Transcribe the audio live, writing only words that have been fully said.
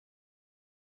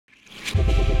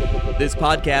This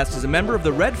podcast is a member of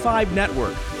the Red 5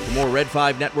 Network. For more Red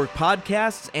 5 Network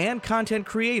podcasts and content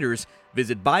creators,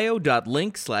 visit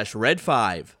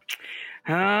bio.link/Red5.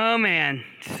 Oh, man.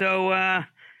 So, I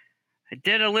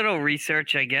did a little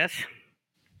research, I guess.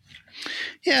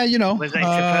 Yeah, you know. Was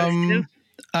I supposed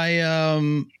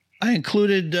to? I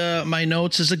included my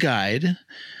notes as a guide.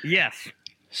 Yes.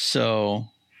 So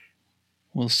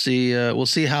we'll see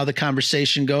how the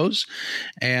conversation goes.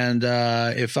 And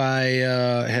if I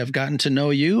have gotten to know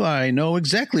you, I know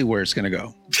exactly where it's going to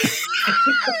go.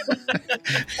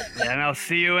 Then I'll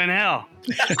see you in hell.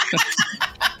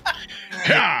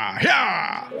 Yeah,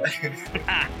 yeah.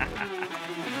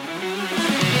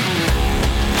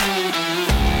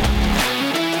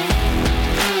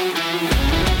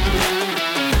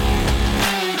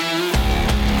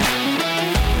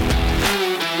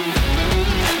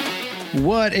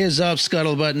 What is up,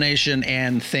 Scuttlebutt Nation,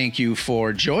 and thank you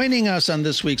for joining us on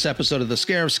this week's episode of the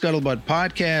Scarif Scuttlebutt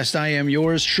Podcast. I am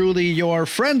yours truly, your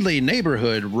friendly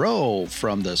neighborhood Ro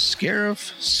from the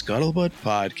Scarif Scuttlebutt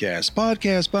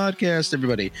Podcast,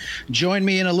 everybody. Join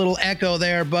me in a little echo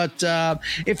there, but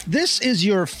if this is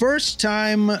your first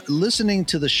time listening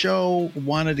to the show,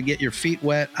 wanted to get your feet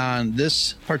wet on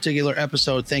this particular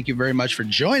episode, thank you very much for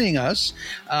joining us.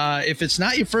 If it's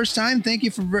not your first time, thank you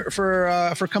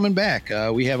for coming back.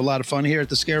 We have a lot of fun here at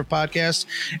the Scarif Podcast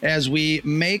as we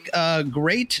make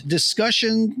great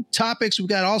discussion topics. We've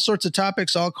got all sorts of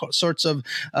topics, all sorts of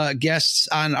guests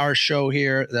on our show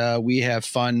here. We have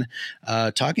fun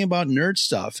talking about nerd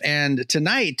stuff. And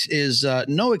tonight is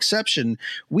no exception.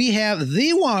 We have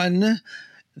the one,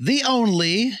 the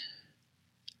only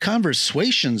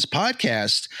Conversations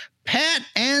Podcast, Pat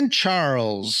and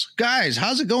Charles. Guys,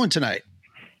 how's it going tonight?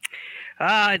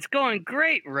 It's going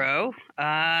great, Ro.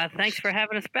 Thanks for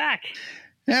having us back.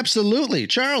 Absolutely.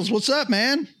 Charles, what's up,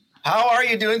 man? How are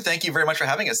you doing? Thank you very much for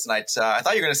having us tonight. I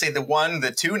thought you were going to say the one,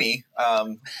 the Toonie.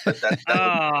 That's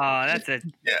a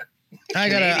yeah.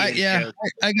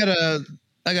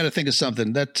 I gotta think of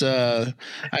something that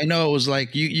I know it was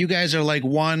like you guys are like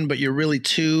one, but you're really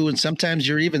two, and sometimes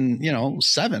you're even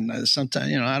seven.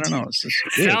 Sometimes I don't know. It's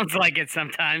sounds like it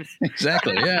sometimes.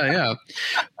 Exactly. Yeah.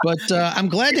 But I'm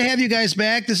glad to have you guys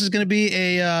back. This is going to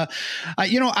be I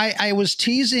was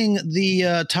teasing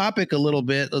the topic a little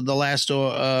bit the last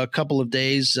couple of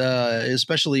days,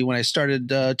 especially when I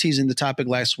started teasing the topic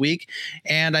last week,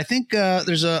 and I think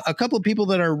there's a couple of people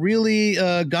that are really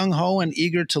gung ho and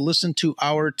eager to listen to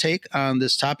our take on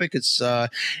this topic. It's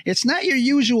not your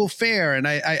usual fare, and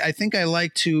I think I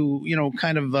like to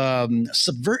kind of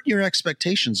subvert your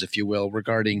expectations, if you will,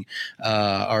 regarding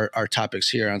our topics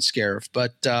here on Scarif.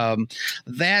 But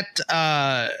that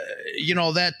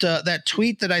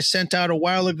tweet that I sent out a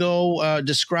while ago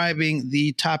describing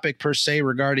the topic per se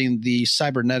regarding the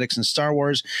cybernetics in Star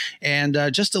Wars, and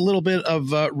just a little bit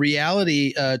of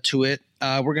reality to it.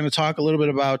 We're going to talk a little bit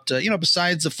about,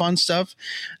 besides the fun stuff,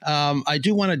 I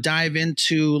do want to dive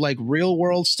into like real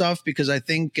world stuff because I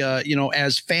think,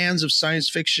 as fans of science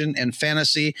fiction and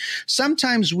fantasy,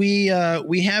 sometimes we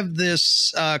have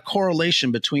this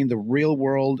correlation between the real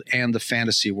world and the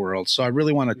fantasy world. So I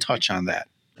really want to touch on that.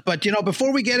 But,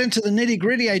 before we get into the nitty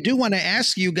gritty, I do want to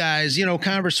ask you guys,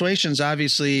 Conversations,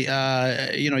 obviously,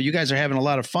 you guys are having a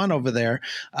lot of fun over there.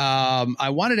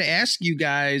 I wanted to ask you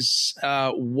guys,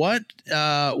 what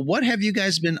have you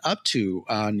guys been up to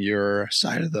on your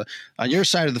side of the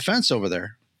fence over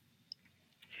there?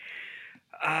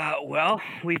 Well,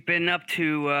 we've been up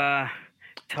to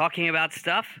talking about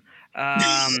stuff,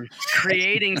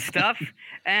 creating stuff,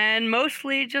 and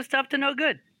mostly just up to no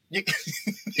good.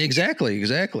 Exactly.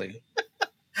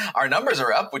 Our numbers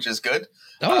are up, which is good.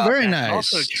 Oh, very nice.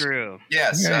 Also true.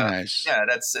 Yes. Very nice. Yeah,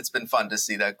 it's been fun to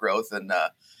see that growth. And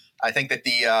I think that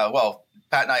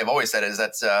Pat and I have always said is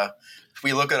that if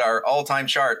we look at our all-time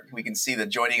chart, we can see the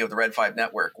joining of the Red 5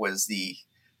 Network was the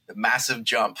massive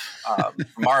jump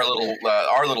from our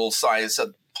little size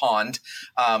of pond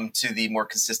to the more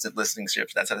consistent listening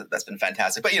strips. That's been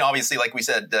fantastic. But obviously, like we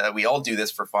said, we all do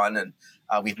this for fun, and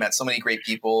we've met so many great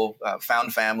people,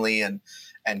 found family, and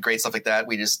great stuff like that.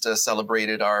 We just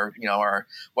celebrated our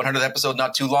 100th episode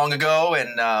not too long ago,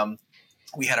 and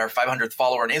we had our 500th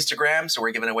follower on Instagram. So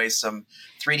we're giving away some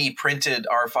 3D printed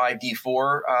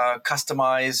R5D4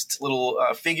 customized little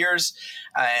figures,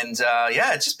 and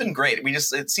it's just been great.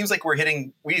 It seems like we're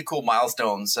hitting really cool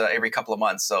milestones every couple of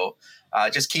months. So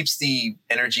it just keeps the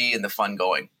energy and the fun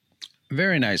going.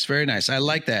 Very nice. Very nice. I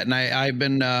like that. And I've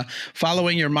been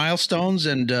following your milestones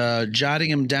and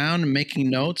jotting them down, making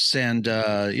notes, and,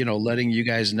 letting you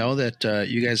guys know that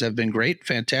you guys have been great,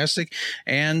 fantastic.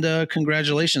 And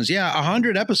congratulations. Yeah,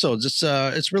 100 episodes.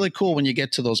 It's really cool when you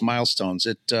get to those milestones.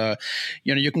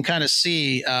 You can kind of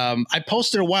see. I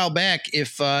posted a while back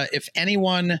if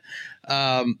anyone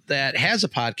that has a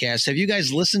podcast, have you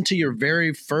guys listened to your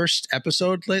very first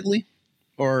episode lately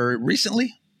or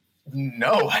recently?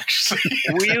 No, actually.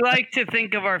 We like to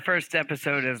think of our first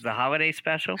episode as the holiday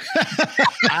special.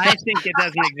 I think it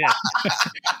doesn't exist.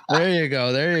 There you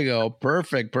go.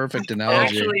 Perfect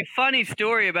analogy. Actually, funny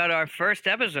story about our first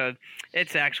episode.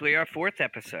 It's actually our fourth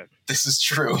episode. This is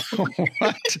true.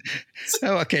 What?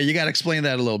 Oh, okay, you got to explain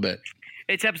that a little bit.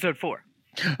 It's episode 4.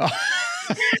 Oh.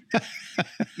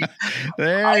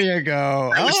 There you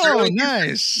go.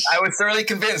 Nice. I was thoroughly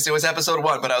convinced it was episode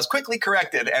 1, but I was quickly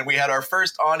corrected, and we had our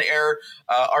first on-air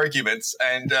arguments.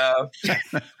 And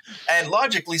and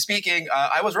logically speaking,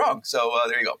 I was wrong. So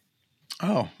there you go.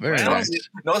 Oh, very nice.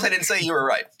 Notice I didn't say you were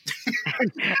right.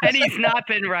 And he's not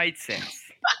been right since.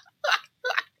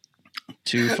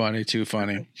 Too funny.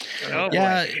 Oh,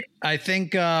 Yeah, boy. I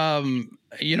think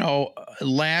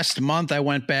last month I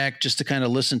went back just to kind of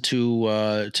listen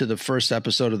to the first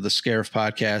episode of the Scarif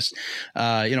podcast.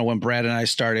 When Brad and I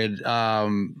started,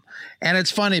 and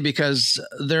it's funny because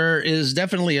there is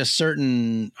definitely a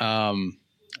certain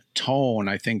tone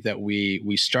I think that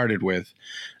we started with,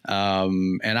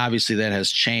 and obviously that has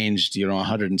changed.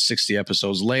 160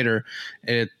 episodes later,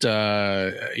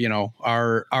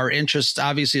 our interest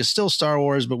obviously is still Star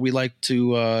Wars, but we like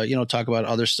to talk about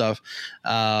other stuff.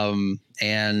 Last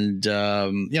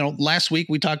week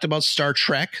we talked about Star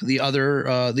Trek, the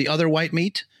other white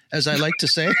meat, as I like to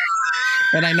say.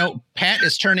 And I know Pat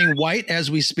is turning white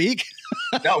as we speak.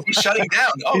 No, he's shutting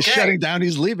down. Okay. He's shutting down.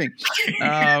 He's leaving. If you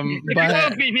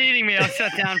won't be needing me, I'll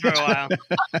shut down for a while.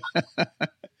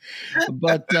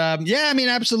 But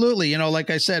absolutely. Like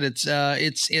I said,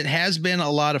 it has been a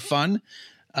lot of fun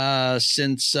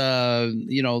since we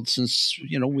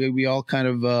all kind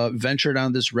of ventured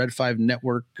on this Red 5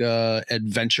 Network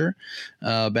adventure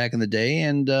back in the day,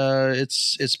 and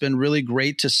it's been really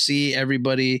great to see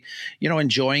everybody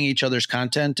enjoying each other's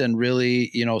content and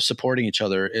really supporting each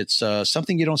other. It's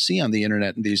something you don't see on the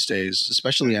internet these days,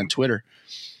 especially on Twitter.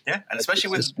 Yeah, and especially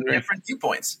with different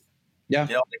viewpoints. Yeah,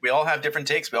 we all have different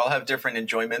takes. We all have different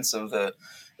enjoyments of the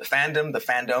fandom, the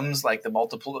fandoms, like the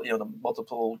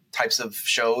multiple types of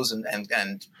shows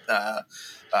and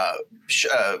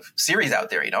series out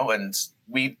there, and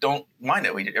we don't mind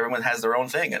it. Everyone has their own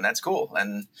thing, and that's cool.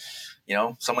 And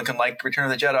someone can like Return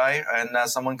of the Jedi, and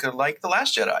someone could like The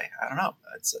Last Jedi. I don't know.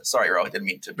 Sorry, Ro, I didn't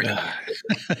mean to bring it up.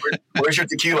 Where's your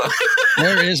tequila?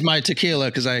 There is my tequila,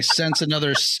 because I sense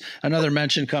another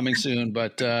mention coming soon.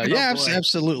 But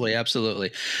absolutely. I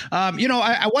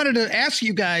wanted to ask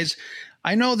you guys.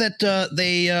 I know that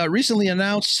they recently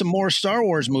announced some more Star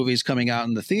Wars movies coming out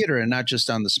in the theater and not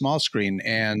just on the small screen.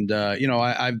 And,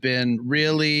 I've been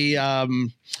really,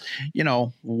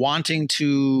 wanting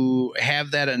to have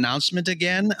that announcement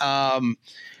again.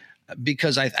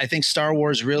 Because I think Star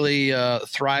Wars really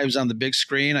thrives on the big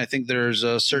screen. I think there's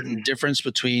a certain difference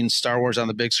between Star Wars on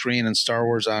the big screen and Star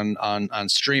Wars on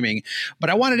streaming. But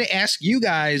I wanted to ask you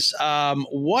guys,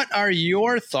 what are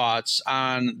your thoughts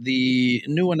on the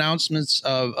new announcements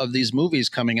of these movies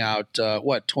coming out?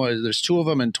 There's 2 of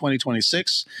them in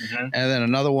 2026, and then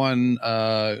another one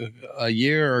a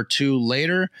year or 2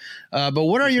 later. But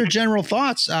what are your general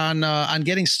thoughts on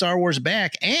getting Star Wars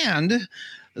back and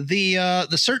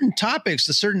the certain topics,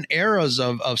 the certain eras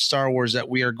of Star Wars that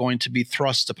we are going to be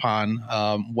thrust upon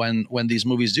when these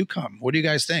movies do come? What do you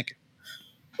guys think?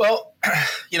 Well,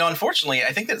 unfortunately,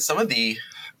 I think that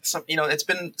it's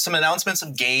been some announcements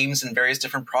of games and various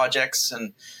different projects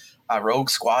and Rogue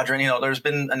Squadron. There's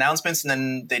been announcements and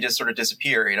then they just sort of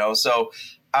disappear. So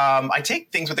I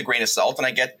take things with a grain of salt, and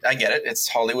I get it. It's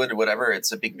Hollywood or whatever.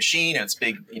 It's a big machine, and it's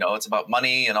big. It's about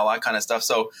money and all that kind of stuff.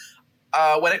 So.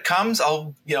 When it comes,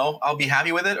 I'll be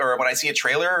happy with it. Or when I see a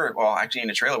trailer, well, actually in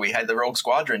a trailer, we had the Rogue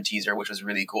Squadron teaser, which was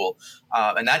really cool.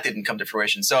 And that didn't come to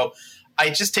fruition. So I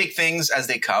just take things as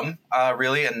they come,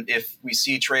 really. And if we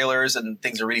see trailers and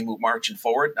things are really marching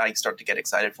forward, I start to get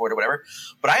excited for it or whatever.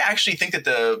 But I actually think that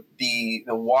the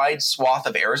wide swath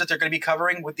of eras that they're going to be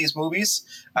covering with these movies,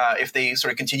 if they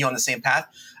sort of continue on the same path,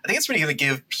 I think it's really going to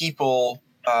give people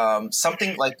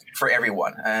something like for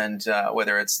everyone, and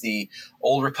whether it's the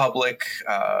Old Republic,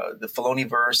 the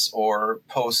Filoniverse, or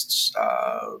post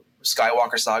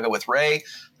Skywalker saga with Rey,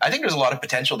 I think there's a lot of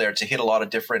potential there to hit a lot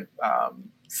of different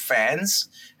fans,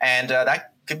 and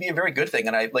that could be a very good thing.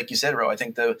 And I, like you said, Ro, I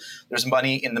think there's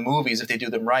money in the movies if they do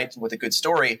them right with a good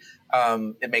story.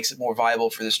 It makes it more viable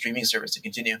for the streaming service to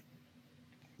continue.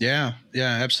 Yeah,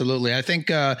 absolutely. I think,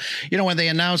 when they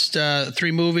announced 3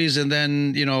 movies and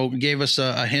then, gave us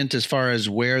a hint as far as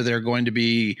where they're going to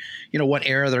be, what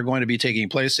era they're going to be taking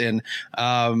place in.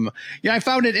 I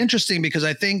found it interesting because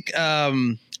I think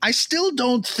I still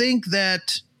don't think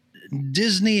that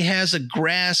Disney has a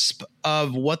grasp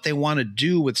of what they want to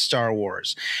do with Star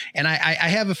Wars. And I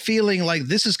have a feeling like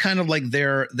this is kind of like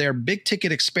their big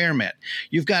ticket experiment.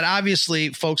 You've got obviously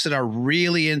folks that are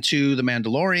really into The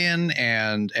Mandalorian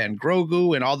and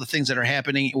Grogu and all the things that are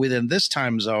happening within this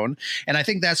time zone. And I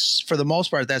think that's, for the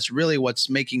most part, that's really what's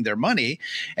making their money.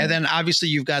 And then obviously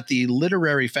you've got the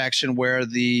literary faction where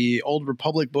the Old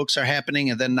Republic books are happening.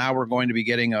 And then now we're going to be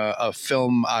getting a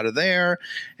film out of there.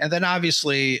 And then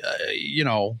obviously,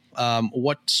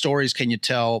 what stories can you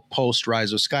tell post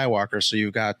Rise of Skywalker? So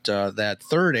you've got that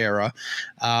third era.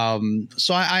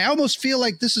 So I almost feel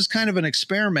like this is kind of an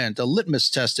experiment, a litmus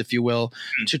test, if you will,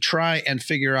 to try and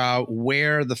figure out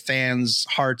where the fans'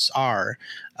 hearts are.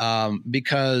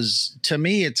 Because to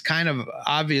me, it's kind of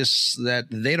obvious that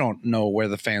they don't know where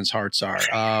the fans' hearts are.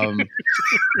 So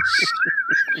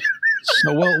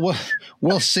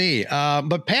we'll see.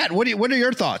 But Pat, what are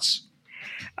your thoughts?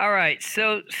 All right,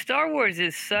 so Star Wars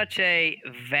is such a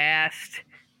vast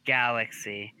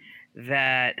galaxy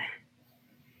that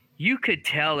you could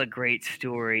tell a great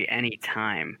story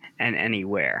anytime and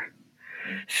anywhere.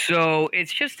 So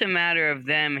it's just a matter of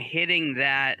them hitting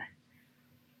that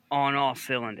on all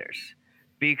cylinders,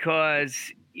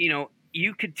 because,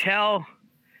 you could tell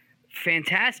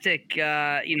fantastic,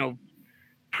 prequel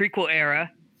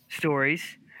era stories.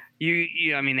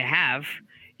 I mean, they have.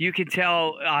 You could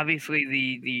tell, obviously,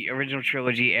 the original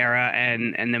trilogy era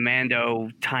and the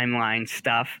Mando timeline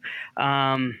stuff.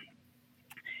 And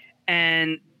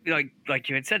like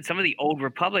you had said, some of the Old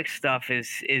Republic stuff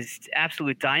is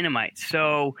absolute dynamite.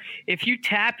 So if you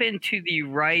tap into the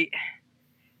right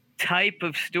type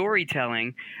of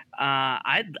storytelling,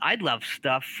 I'd love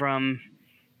stuff from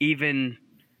even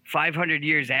 500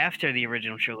 years after the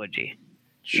original trilogy.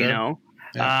 Sure. Yeah.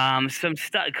 Some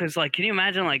stuff, because can you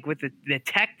imagine with the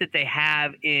tech that they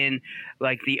have in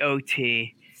the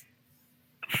OT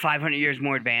 500 years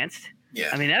more advanced?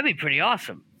 Yeah. I mean, that'd be pretty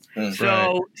awesome.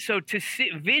 So to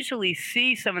visually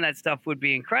see some of that stuff would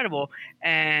be incredible,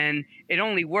 and it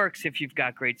only works if you've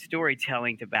got great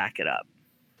storytelling to back it up.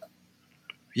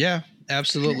 Yeah,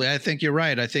 absolutely. I think you're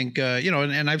right. I think,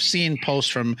 and I've seen posts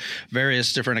from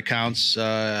various different accounts,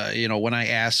 when I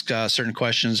ask certain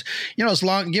questions,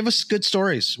 give us good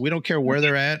stories. We don't care where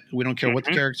they're at. We don't care what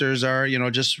the characters are,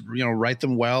 just, write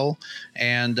them well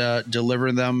and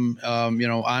deliver them,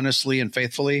 honestly and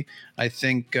faithfully. I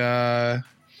think that's,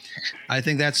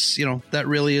 that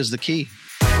really is the key.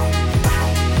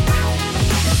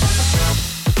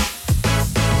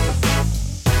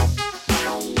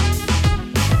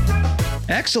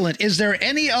 Excellent. Is there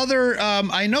any other?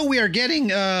 I know we are getting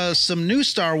some new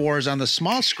Star Wars on the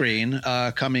small screen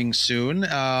coming soon.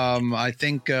 I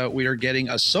think we are getting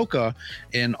Ahsoka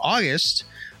in August.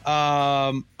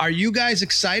 Are you guys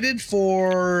excited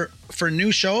for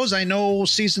new shows? I know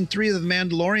season 3 of The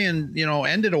Mandalorian,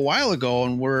 ended a while ago,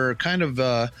 and we're kind of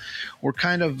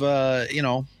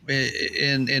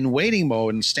in waiting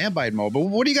mode and standby mode. But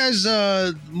what are you guys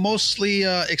mostly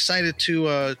excited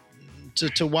to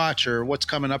watch, or what's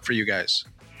coming up for you guys?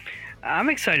 I'm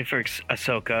excited for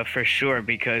Ahsoka for sure,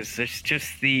 because it's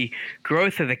just the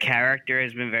growth of the character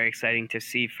has been very exciting to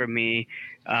see for me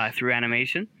through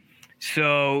animation.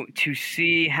 So to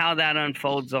see how that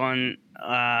unfolds on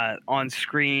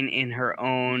screen in her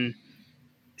own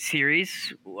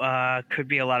series could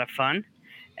be a lot of fun,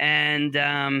 and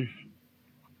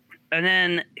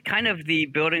then kind of the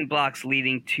building blocks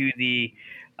leading to the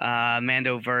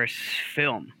Mandoverse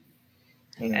film.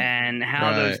 And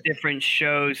how those different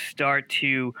shows start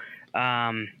to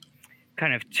kind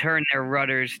of turn their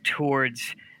rudders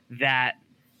towards that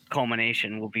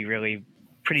culmination will be really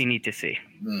pretty neat to see.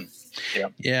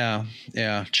 Yeah.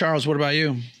 Charles, what about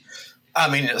you? I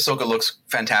mean, Ahsoka looks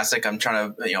fantastic. I'm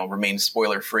trying to, remain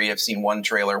spoiler free. I've seen one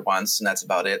trailer once, and that's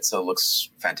about it. So it looks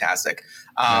fantastic.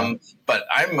 But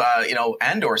I'm,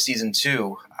 Andor season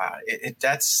 2.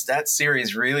 That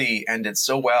series really ended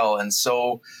so well and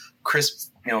so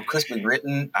crisply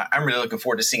written. I'm really looking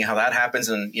forward to seeing how that happens.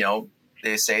 And,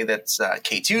 they say that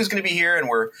K2 is going to be here, and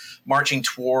we're marching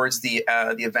towards the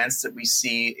events that we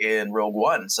see in Rogue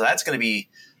One. So that's going to be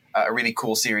a really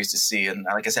cool series to see. And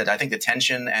like I said, I think the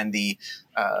tension and the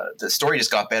story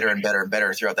just got better and better and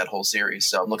better throughout that whole series.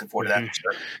 So I'm looking forward to that for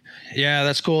sure. Yeah,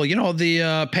 that's cool. You know,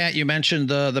 the Pat, you mentioned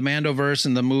the Mandoverse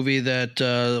and the movie that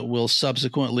will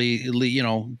subsequently,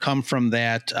 come from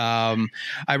that.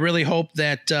 I really hope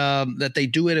that that they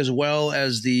do it as well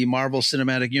as the Marvel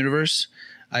Cinematic Universe.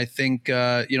 I think,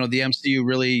 the MCU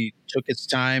really took its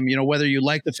time, whether you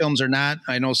like the films or not.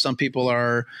 I know some people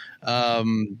are,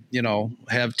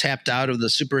 have tapped out of the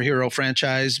superhero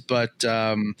franchise, but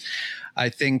I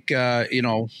think,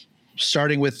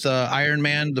 starting with Iron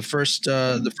Man, the first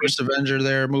Avenger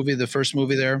there movie, the first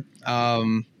movie there.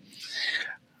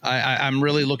 I'm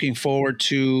really looking forward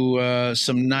to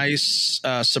some nice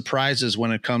surprises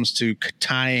when it comes to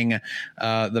tying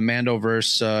the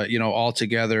Mandoverse, all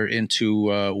together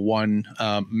into one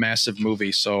massive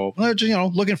movie. So,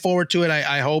 looking forward to it.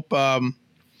 I hope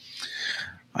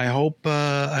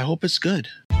it's good.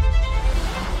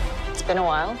 It's been a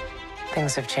while.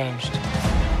 Things have changed.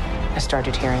 I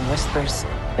started hearing whispers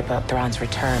about Thrawn's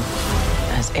return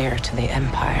as heir to the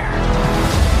Empire.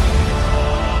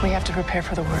 We have to prepare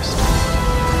for the worst.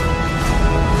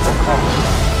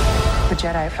 The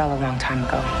Jedi fell a long time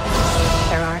ago.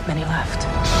 There aren't many left.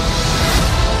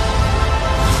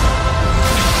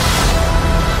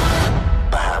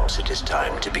 Perhaps it is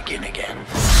time to begin again.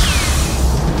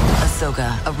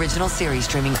 Ahsoka, original series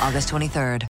streaming August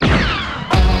 23rd.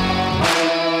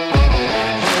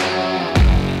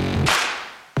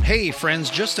 Hey friends,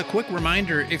 just a quick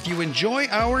reminder, if you enjoy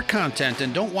our content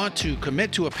and don't want to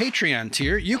commit to a Patreon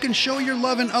tier, you can show your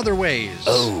love in other ways.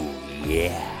 Oh,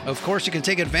 yeah. Of course, you can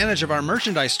take advantage of our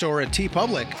merchandise store at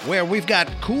TeePublic, where we've got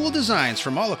cool designs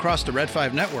from all across the Red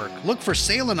 5 network. Look for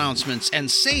sale announcements and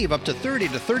save up to 30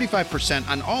 to 35%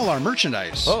 on all our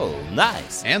merchandise. Oh,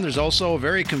 nice. And there's also a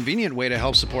very convenient way to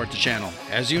help support the channel.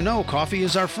 As you know, coffee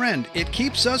is our friend. It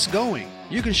keeps us going.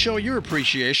 You can show your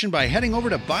appreciation by heading over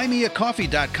to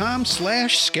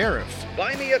buymeacoffee.com/Scarif.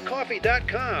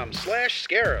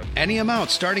 Buymeacoffee.com/Scarif. Any amount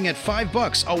starting at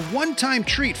 $5, a one-time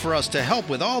treat for us to help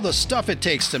with all the stuff it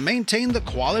takes to maintain the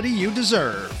quality you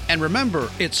deserve. And remember,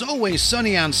 it's always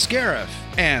sunny on Scarif,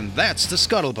 and that's the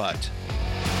Scuttlebutt.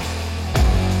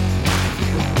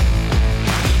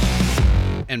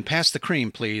 And pass the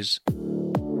cream, please.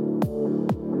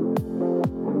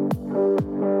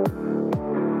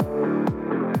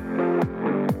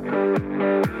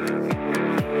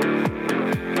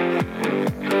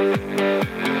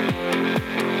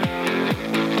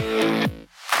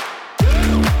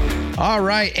 All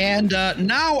right, and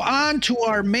now on to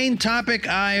our main topic.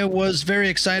 I was very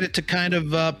excited to kind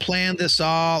of plan this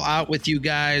all out with you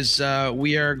guys.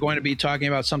 We are going to be talking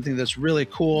about something that's really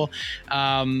cool.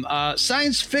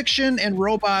 Science fiction and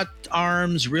robot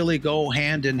arms really go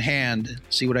hand in hand.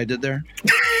 See what I did there?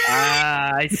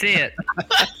 I see it.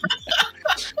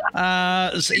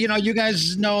 So, you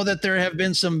guys know that there have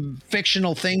been some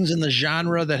fictional things in the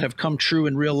genre that have come true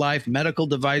in real life: medical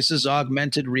devices,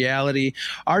 augmented reality,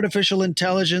 artificial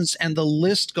intelligence, and the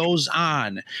list goes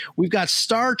on. We've got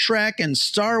Star Trek and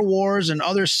Star Wars and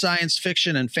other science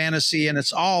fiction and fantasy, and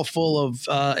it's all full of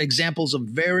examples of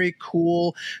very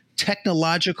cool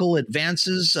technological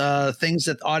advances, things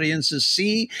that audiences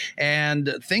see,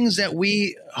 and things that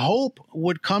we hope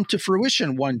would come to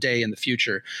fruition one day in the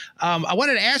future. I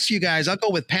wanted to ask you guys, I'll go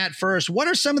with Pat first. What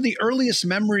are some of the earliest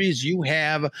memories you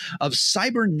have of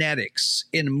cybernetics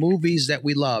in movies that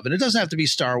we love? And it doesn't have to be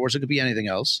Star Wars. It could be anything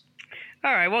else.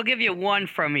 All right, we'll give you one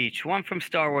from each. One from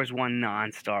Star Wars, one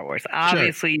non-Star Wars.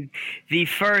 Obviously, The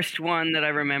first one that I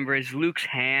remember is Luke's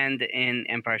hand in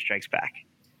Empire Strikes Back.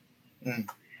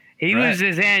 He loses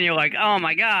his hand, you're like, oh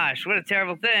my gosh, what a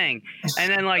terrible thing.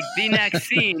 And then like the next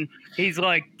scene, he's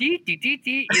like, dee, dee, dee,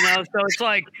 dee, so it's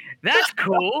like, that's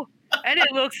cool. And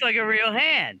it looks like a real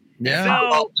hand. Yeah.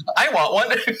 So, I want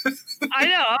one. I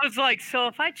know. I was like, so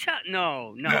if I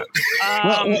no.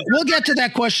 Well, we'll get to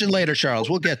that question later, Charles.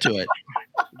 We'll get to it.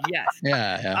 Yes.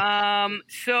 Yeah.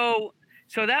 So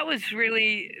that was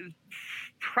really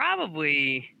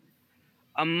probably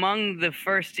among the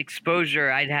first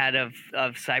exposure I'd had of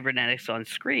cybernetics on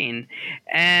screen,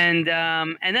 and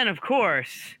then of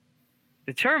course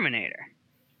the Terminator.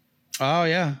 Oh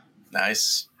yeah,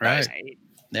 Nice. right.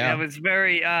 Yeah, it was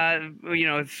very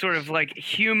it's sort of like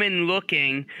human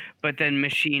looking, but then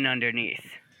machine underneath.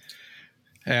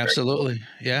 Absolutely,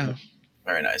 yeah.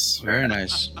 Very nice. Very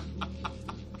nice.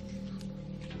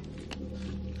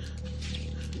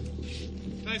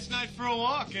 Nice night for a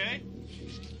walk, eh?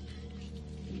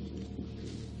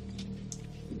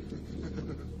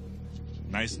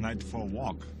 Nice night for a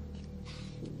walk.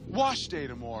 Wash day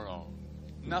tomorrow.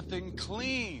 Nothing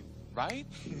clean. Right?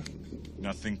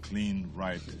 Nothing clean,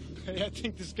 right? Hey, I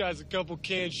think this guy's a couple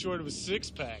cans short of a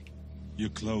six-pack. You're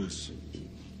close.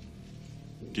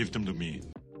 Give them to me.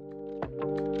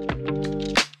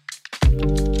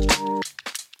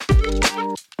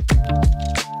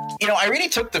 You know, I really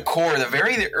took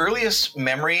the earliest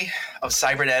memory of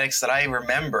cybernetics that I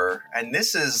remember, and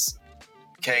this is,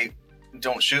 okay,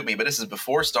 don't shoot me, but this is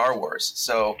before Star Wars,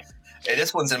 so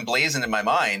this one's emblazoned in my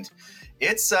mind.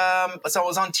 It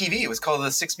was on TV. It was called The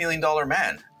 $6 Million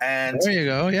Man, and there you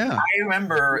go. Yeah, I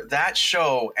remember that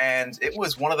show, and it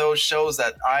was one of those shows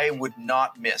that I would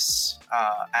not miss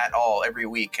at all every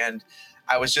week, and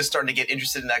I was just starting to get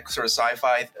interested in that sort of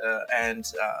sci-fi and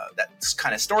that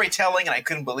kind of storytelling, and I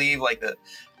couldn't believe to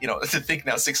think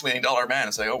now $6 Million Man.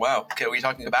 It's like, oh wow, okay, are we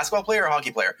talking a basketball player or a hockey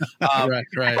player? Right.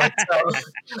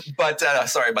 But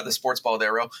sorry about the sports ball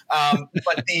there, Ro.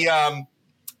 But the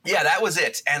yeah, that was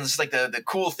it, and it's like the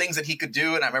cool things that he could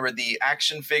do, and I remember the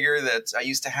action figure that I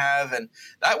used to have, and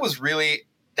that was really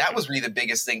the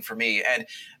biggest thing for me, and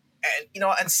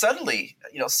subtly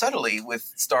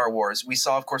with Star Wars, we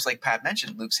saw, of course, like Pat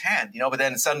mentioned, Luke's hand, but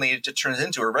then suddenly it just turns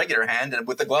into a regular hand and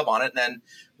with the glove on it. And then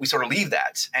we sort of leave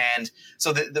that. And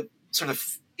so the sort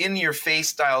of in your face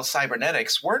style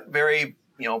cybernetics weren't very,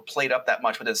 played up that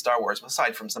much within Star Wars,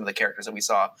 aside from some of the characters that we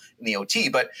saw in the OT.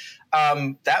 But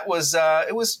it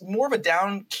was more of a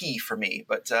down key for me.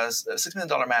 But $6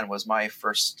 Million Man was my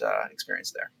first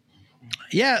experience there.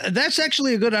 Yeah, that's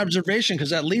actually a good observation,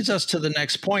 because that leads us to the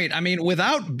next point. I mean,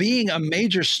 without being a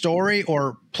major story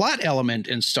or plot element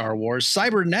in Star Wars,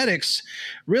 cybernetics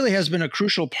really has been a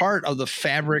crucial part of the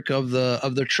fabric of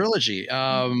the trilogy.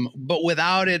 But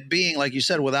without it being, like you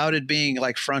said,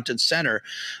 like front and center.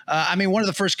 I mean, one of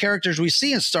the first characters we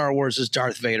see in Star Wars is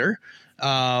Darth Vader.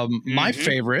 My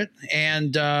favorite.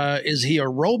 And is he a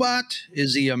robot?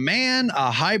 Is he a man?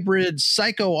 A hybrid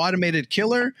psycho automated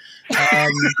killer?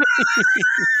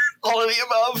 All of the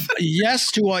above.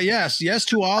 Yes to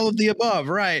all of the above.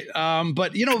 Right.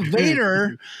 But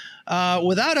Vader,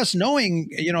 without us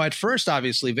knowing, at first,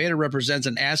 obviously, Vader represents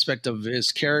an aspect of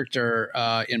his character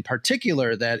in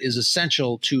particular that is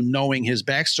essential to knowing his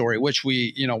backstory, which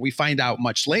we find out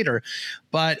much later.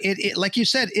 But it like you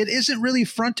said, it isn't really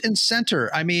front and center.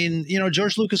 I mean,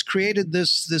 George Lucas created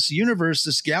this universe,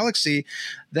 this galaxy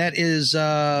that is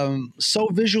so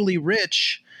visually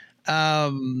rich.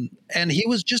 And he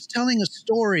was just telling a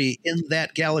story in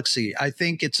that galaxy. I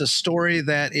think it's a story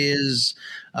that is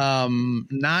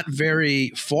not very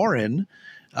foreign,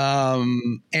 but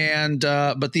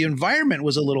the environment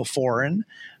was a little foreign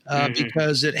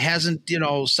because it hasn't,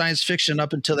 science fiction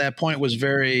up until that point was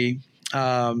very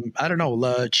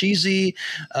cheesy,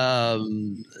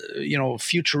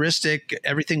 futuristic.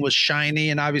 Everything was shiny,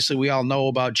 and obviously we all know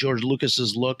about George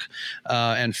Lucas's look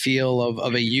and feel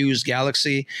of a used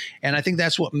galaxy, and I think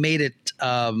that's what made it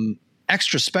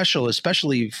extra special,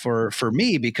 especially for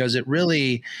me, because it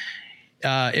really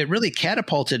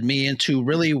catapulted me into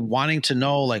really wanting to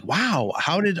know, like, wow,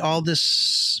 how did all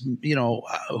this,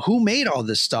 who made all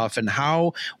this stuff and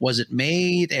how was it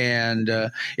made? And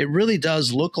it really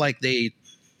does look like they,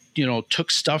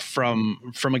 took stuff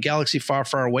from a galaxy far,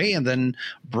 far away and then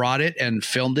brought it and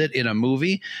filmed it in a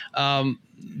movie.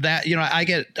 That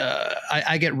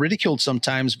I get ridiculed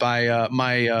sometimes by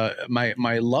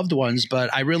my loved ones,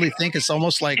 but I really think it's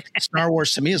almost like Star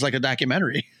Wars to me is like a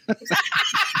documentary.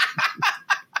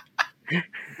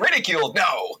 Ridiculed?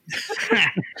 No.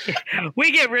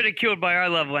 We get ridiculed by our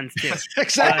loved ones too.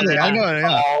 Exactly. I know. Yeah.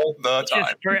 All the time.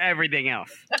 Just for everything else.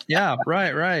 Yeah.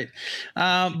 Right.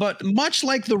 But much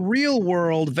like the real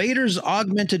world, Vader's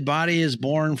augmented body is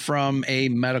born from a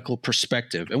medical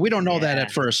perspective, and we don't know that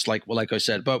at first. Like I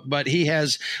said, but he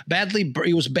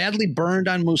was badly burned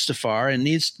on Mustafar and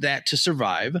needs that to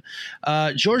survive.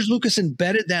 George Lucas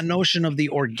embedded that notion of the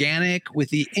organic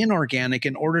with the inorganic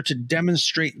in order to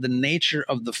demonstrate the nature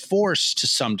of the Force to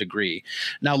some degree.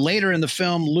 Now, later in the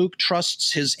film, Luke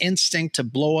trusts his instinct to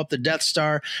blow up the Death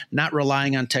Star, not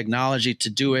relying on technology to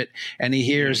do it. And he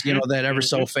hears, that ever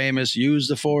so famous, use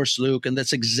the Force, Luke. And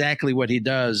that's exactly what he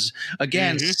does.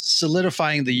 Again,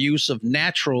 solidifying the use of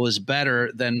natural is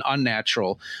better than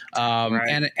unnatural.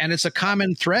 And it's a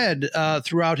common thread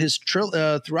throughout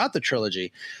throughout the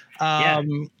trilogy.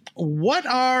 What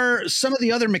are some of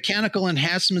the other mechanical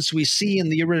enhancements we see in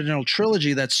the original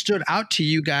trilogy that stood out to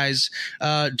you guys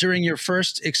during your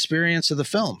first experience of the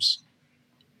films?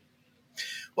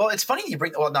 Well, it's funny you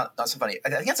bring. Well, not so funny. I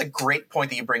think that's a great point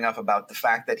that you bring up about the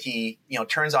fact that he,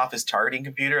 turns off his targeting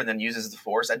computer and then uses the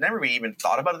Force. I'd never really even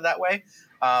thought about it that way.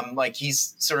 Like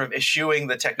he's sort of eschewing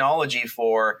the technology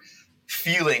for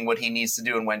feeling what he needs to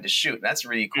do and when to shoot. And that's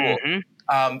really cool.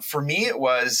 For me, it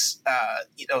was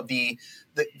the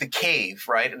cave,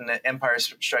 right, in the Empire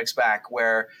Strikes Back,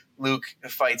 where Luke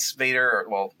fights Vader, or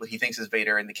well, he thinks is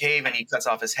Vader in the cave, and he cuts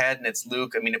off his head, and it's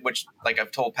Luke. I mean, which, like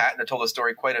I've told Pat, and I've told the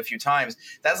story quite a few times.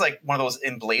 That's like one of those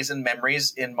emblazoned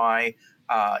memories in my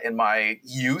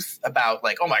youth about,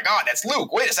 like, oh my God, that's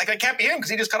Luke. Wait a second, it can't be him because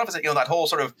he just cut off his head. That whole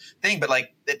sort of thing. But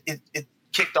like it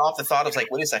kicked off the thought of like,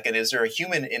 wait a second, is there a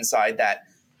human inside that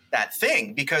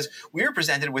thing? Because we were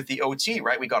presented with the OT,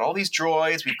 right? We got all these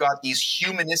droids, we've got these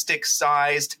humanistic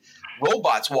sized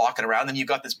robots walking around, and you've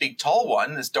got this big tall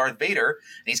one, this Darth Vader, and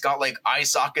he's got like eye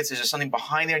sockets. There's just something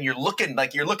behind there, and you're looking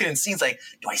in scenes like,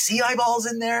 do I see eyeballs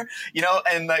in there?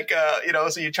 And like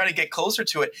so you're trying to get closer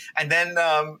to it, and then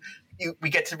we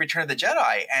get to Return of the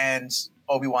Jedi, and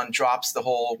Obi-Wan drops the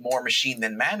whole "more machine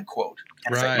than man" quote.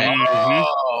 And it's like,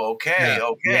 oh, okay.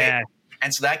 Yeah.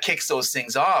 And so that kicks those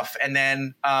things off, and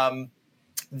then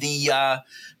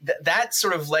that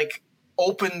sort of like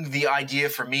opened the idea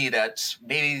for me that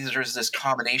maybe there's this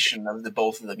combination of the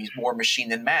both of them. He's more machine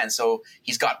than man, so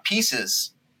he's got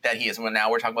pieces that he is. Well, now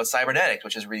we're talking about cybernetics,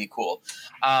 which is really cool.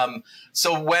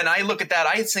 So when I look at that,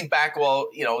 I think back, well,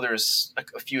 there's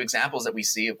a few examples that we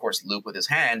see, of course, Luke with his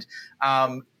hand,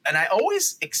 and I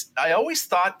always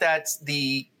thought that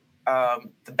the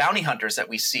bounty hunters that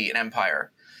we see in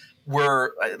Empire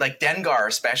were like Dengar,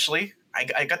 especially.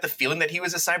 I got the feeling that he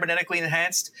was a cybernetically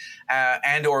enhanced,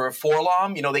 and or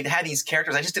Forlom. They had these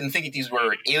characters. I just didn't think that these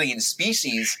were alien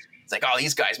species. It's like, oh,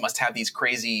 these guys must have these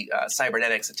crazy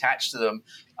cybernetics attached to them,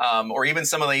 or even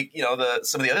some of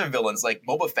some of the other villains like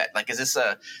Boba Fett. Like, is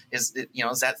that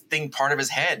thing part of his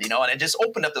head? And it just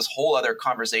opened up this whole other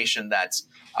conversation that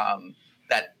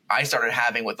I started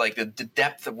having with like the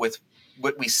depth of with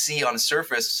what we see on the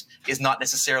surface is not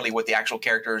necessarily what the actual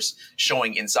character's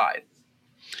showing inside.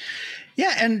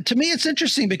 Yeah, and to me, it's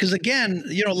interesting because, again,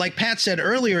 like Pat said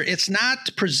earlier, it's not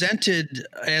presented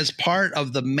as part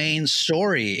of the main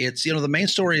story. It's, the main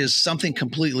story is something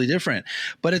completely different.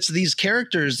 But it's these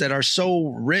characters that are so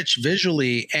rich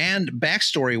visually and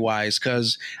backstory-wise,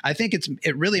 because I think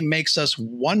it really makes us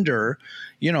wonder,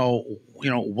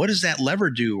 what does that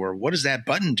lever do, or what does that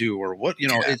button do, or what,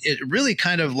 it really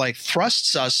kind of like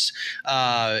thrusts us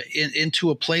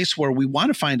into a place where we want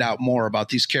to find out more about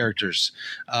these characters.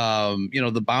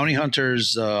 The bounty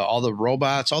hunters, all the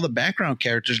robots, all the background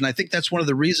characters. And I think that's one of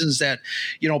the reasons that,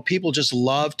 people just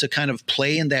love to kind of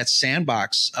play in that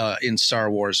sandbox in Star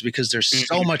Wars, because there's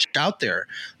so much out there.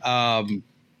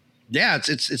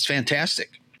 It's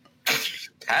fantastic.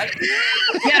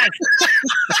 Yes.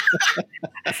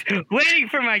 Waiting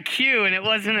for my cue, and it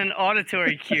wasn't an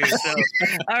auditory cue. So,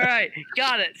 all right,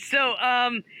 got it. So,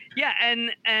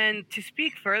 and to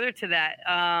speak further to that,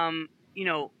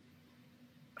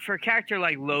 for a character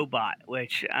like Lobot,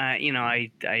 which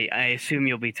I assume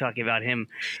you'll be talking about him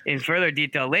in further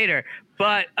detail later,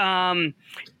 but when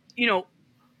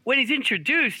he's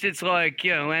introduced, it's like,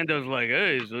 Lando's like,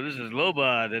 hey, so this is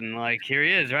Lobot, and like, here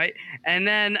he is, right? And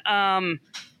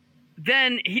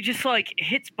then he just like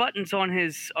hits buttons on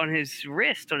his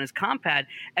wrist, on his compad,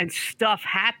 and stuff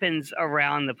happens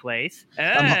around the place.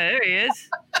 There he is.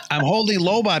 I'm holding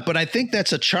Lobot, but I think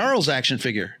that's a Charles action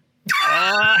figure.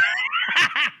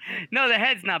 No, the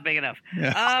head's not big enough.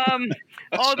 Yeah.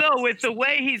 Although with the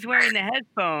way he's wearing the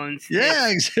headphones. Yeah,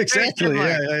 exactly.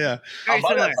 Yeah. Very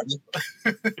similar.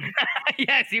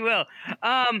 Yes, he will.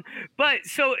 But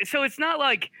so it's not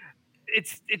like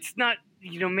it's not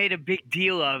made a big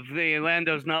deal of.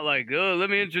 Lando's not like, oh, let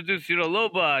me introduce you to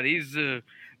Lobot. He's a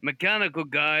mechanical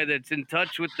guy that's in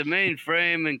touch with the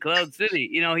mainframe in Cloud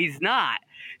City. He's not.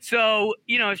 So,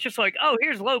 it's just like, oh,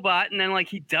 here's Lobot, and then like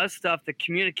he does stuff to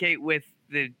communicate with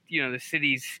the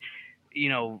city's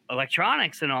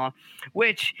electronics and all,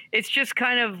 which it's just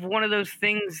kind of one of those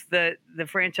things that the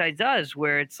franchise does,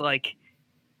 where it's like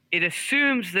it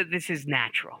assumes that this is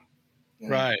natural.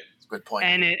 Right. Good point.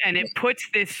 And it puts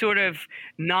this sort of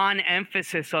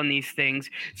non-emphasis on these things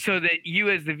so that you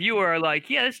as the viewer are like,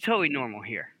 yeah, it's totally normal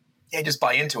here. Yeah, just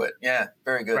buy into it. Yeah,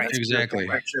 very good. Right. That's exactly.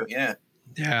 Very true. Yeah.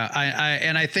 Yeah,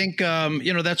 I think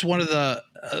that's one of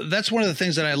the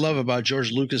things that I love about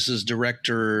George Lucas's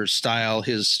director style,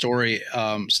 his story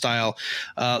style,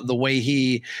 the way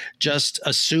he just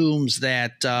assumes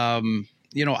that I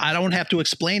don't have to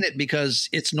explain it because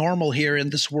it's normal here in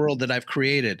this world that I've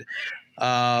created.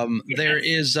 There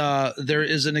is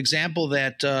an example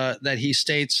that he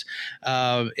states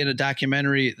in a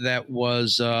documentary that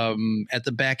was at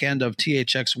the back end of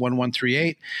THX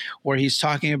 1138, where he's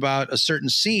talking about a certain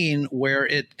scene where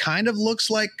it kind of looks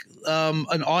like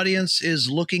an audience is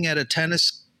looking at a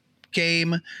tennis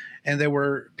game and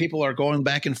people are going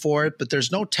back and forth, but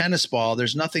there's no tennis ball.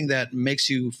 There's nothing that makes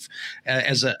you,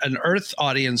 as an Earth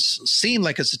audience, seem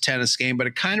like it's a tennis game, but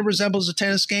it kind of resembles a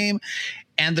tennis game.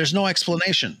 And there's no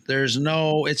explanation.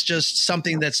 It's just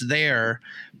something that's there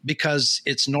because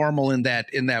it's normal in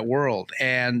that world.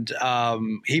 And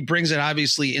he brings it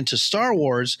obviously into Star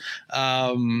Wars.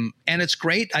 And it's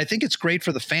great. I think it's great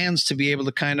for the fans to be able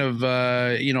to kind of,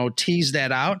 tease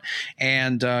that out.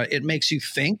 And it makes you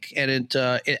think. And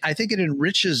I think it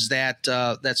enriches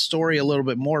that story a little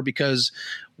bit more because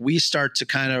we start to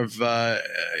kind of,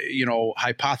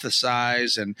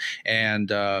 hypothesize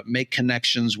and make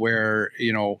connections where,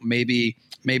 maybe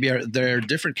there are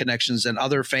different connections than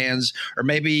other fans, or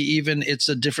maybe even it's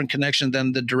a different connection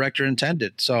than the director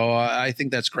intended. So I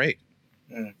think that's great.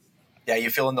 Yeah, you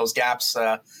fill in those gaps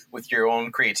with your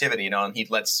own creativity, and he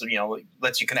lets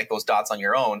you connect those dots on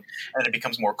your own, and it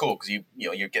becomes more cool because you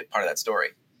get part of that story.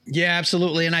 Yeah,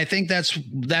 absolutely. And I think that's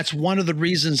one of the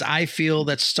reasons I feel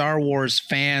that Star Wars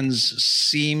fans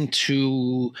seem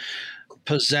to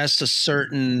possess a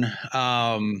certain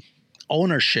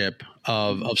ownership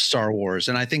of Star Wars.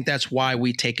 And I think that's why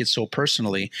we take it so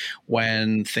personally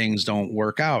when things don't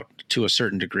work out to a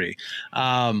certain degree.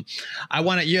 I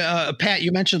wanted Pat,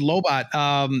 you mentioned Lobot.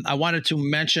 I wanted to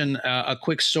mention a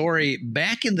quick story.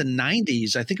 Back in the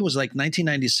 90s, I think it was like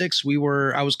 1996,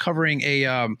 I was covering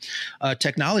a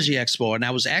technology expo, and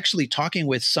I was actually talking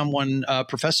with someone, a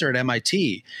professor at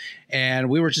MIT, and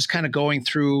we were just kind of going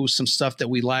through some stuff that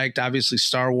we liked. Obviously,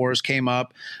 Star Wars came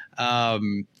up.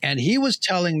 And he was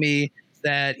telling me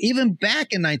that even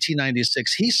back in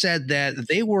 1996, he said that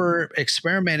they were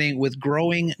experimenting with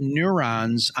growing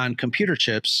neurons on computer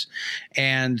chips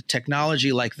and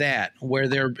technology like that, where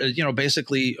they're,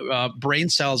 basically brain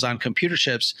cells on computer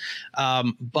chips.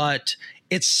 But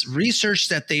it's research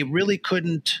that they really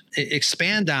couldn't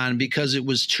expand on because it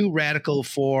was too radical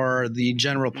for the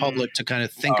general public to kind of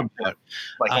think about.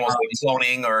 Like almost like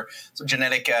cloning or some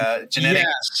genetic.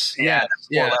 Yes.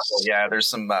 Level. Yeah, there's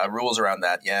some rules around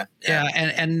that. Yeah.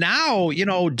 And now,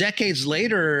 decades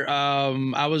later,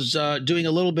 I was doing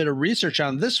a little bit of research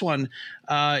on this one.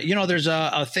 There's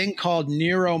a thing called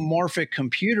neuromorphic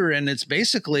computer, and it's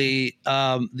basically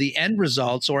the end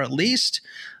results, or at least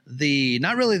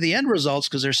not really the end results,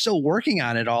 because they're still working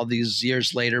on it all these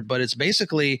years later, but it's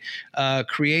basically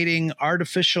creating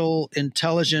artificial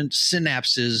intelligent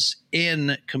synapses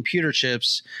in computer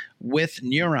chips with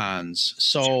neurons.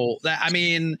 So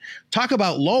talk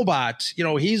about Lobot.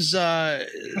 He's a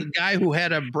guy who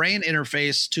had a brain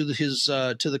interface to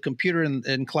the computer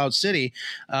in Cloud City.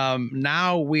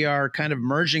 Now we are kind of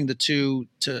merging the two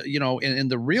to in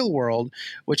the real world,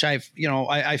 which I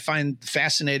find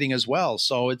fascinating as well.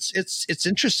 So it's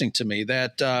interesting to me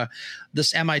that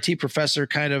this MIT professor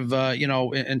kind of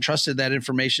entrusted that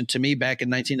information to me back in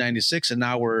 1996, and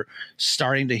now we're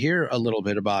starting to hear a little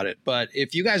bit about it. But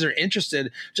if you guys are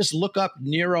interested, just look up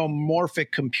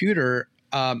neuromorphic computer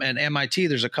and MIT.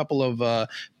 There's a couple of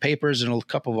papers and a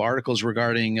couple of articles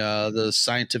regarding the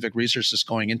scientific research that's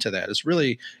going into that. It's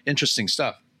really interesting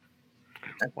stuff.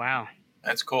 Wow,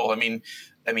 that's cool. I mean,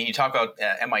 you talk about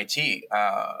MIT.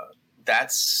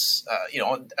 That's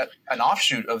an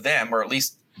offshoot of them, or at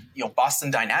least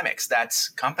Boston Dynamics. That's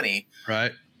company,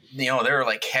 right? They're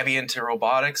like heavy into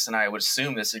robotics, and I would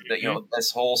assume this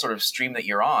whole sort of stream that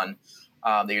you're on,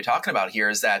 that you're talking about here,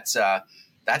 is that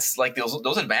that's like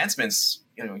those advancements.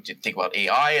 You think about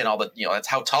AI and all that. That's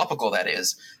how topical that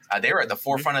is. They were at the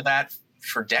forefront of that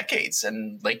for decades,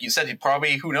 and like you said,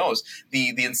 probably, who knows,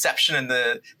 the inception and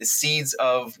the seeds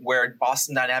of where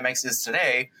Boston Dynamics is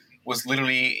today was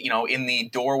literally in the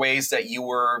doorways that you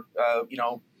were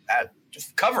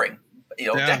just covering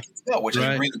decades ago, which is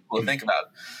really cool to think about.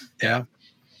 Yeah.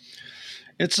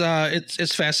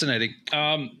 It's fascinating.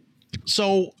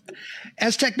 So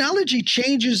as technology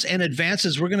changes and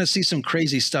advances, we're going to see some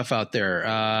crazy stuff out there.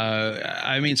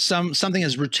 Something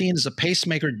as routine as a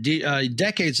pacemaker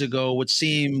decades ago would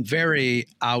seem very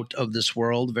out of this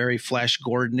world, very Flash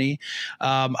Gordon-y.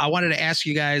 I wanted to ask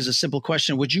you guys a simple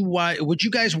question. Would you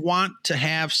guys want to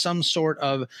have some sort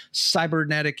of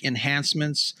cybernetic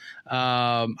enhancements?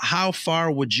 How far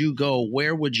would you go?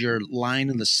 Where would your line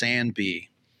in the sand be?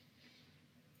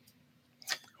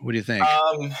 What do you think?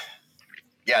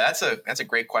 Yeah, that's a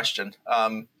great question.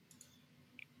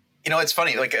 It's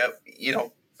funny. Like,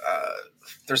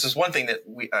 there's this one thing that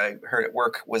I heard at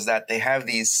work, was that they have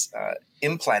these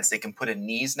implants they can put in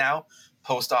knees now,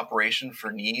 post-operation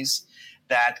for knees,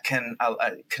 that can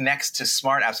connects to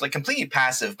smart apps, like completely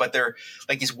passive, but they're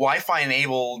like these Wi-Fi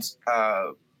enabled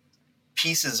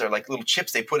pieces, or like little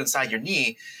chips they put inside your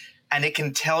knee. and it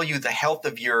can tell you the health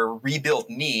of your rebuilt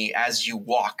knee as you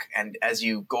walk and as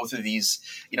you go through these,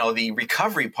 the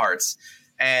recovery parts,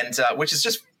 and which is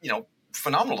just,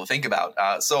 phenomenal to think about.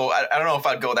 So I don't know if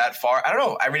I'd go that far. I don't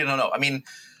know. I really don't know. I mean,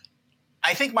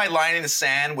 I think my line in the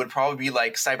sand would probably be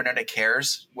like cybernetic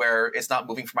hairs, where it's not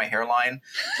moving from my hairline,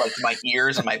 like my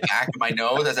ears and my back and my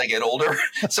nose as I get older.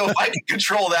 So if I can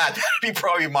control that, that'd be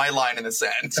probably my line in the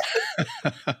sand.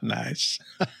 Nice.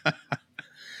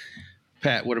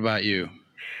 Pat, what about you?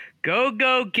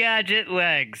 Go gadget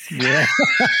legs. Yeah.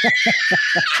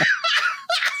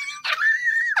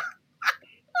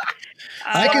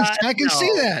 I can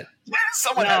see that.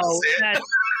 Someone has to say it.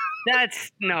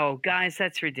 That's no, guys,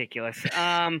 that's ridiculous.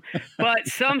 But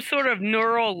some sort of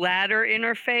neural ladder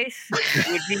interface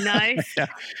would be nice. Yeah.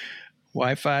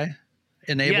 Wi-Fi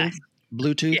enabled, Yes.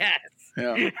 Bluetooth. Yes.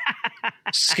 Yeah.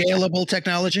 Scalable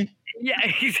technology. Yeah,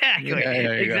 exactly.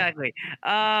 Exactly.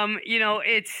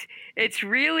 It's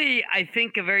really, I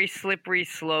think, a very slippery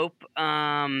slope,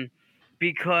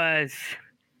 because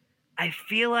I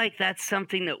feel like that's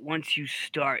something that once you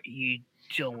start, you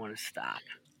don't want to stop.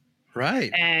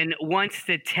 Right. And once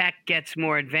the tech gets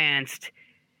more advanced,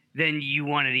 then you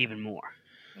want it even more.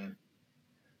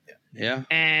 Yeah.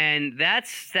 And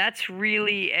that's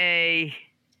really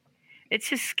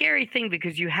it's a scary thing,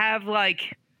 because you have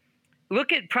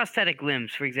look at prosthetic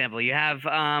limbs, for example. You have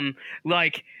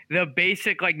like the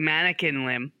basic like mannequin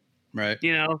limb. Right.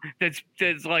 That's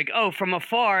like, oh, from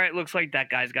afar it looks like that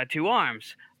guy's got 2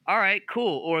 arms. All right,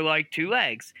 cool. Or like 2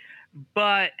 legs.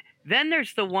 But then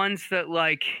there's the ones that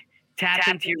like tap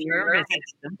into your nervous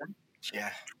system. Yeah.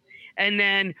 And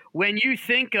then when you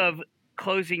think of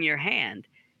closing your hand,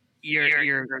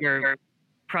 your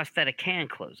prosthetic hand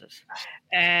closes.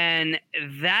 And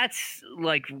that's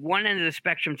like one end of the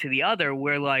spectrum to the other,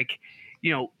 where like,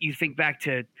 you think back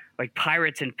to like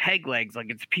pirates and peg legs,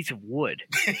 like it's a piece of wood.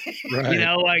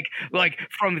 Right. Like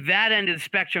from that end of the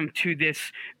spectrum to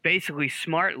this basically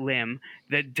smart limb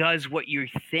that does what you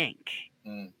think.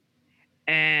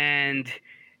 And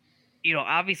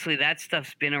obviously that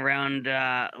stuff's been around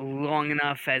long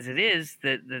enough as it is,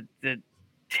 that the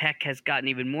tech has gotten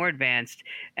even more advanced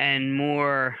and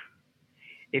more,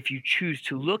 if you choose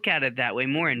to look at it that way,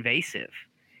 more invasive.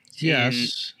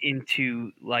 Yes.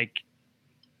 Into like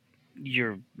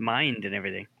your mind and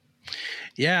everything.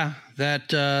 Yeah,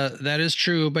 that is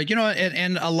true. But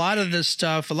and a lot of the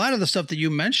stuff that you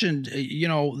mentioned,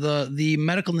 the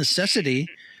medical necessity,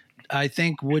 I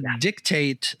think, would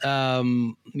dictate,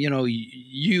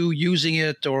 you using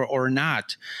it or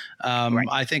not. Right.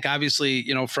 I think obviously,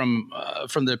 from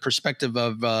the perspective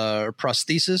of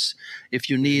prosthesis, if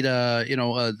you need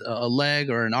a leg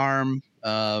or an arm,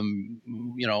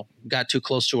 got too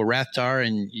close to a raptor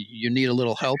and you need a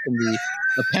little help in the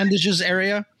appendages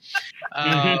area.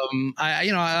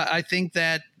 I think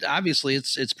that obviously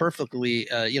it's perfectly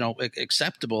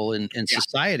acceptable in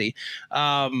society.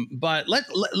 But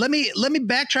let me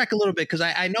backtrack a little bit, because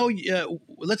I know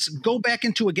let's go back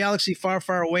into a galaxy far,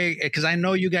 far away, because I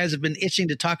know you guys have been itching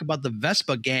to talk about the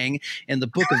Vespa gang in the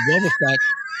Book of Boba Fett.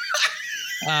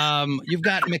 You've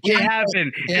got mechanical. We have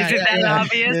been. Is it that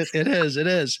obvious? It is.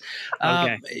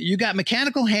 Okay. You got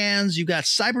mechanical hands. You got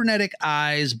cybernetic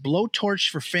eyes. Blowtorch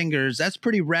for fingers. That's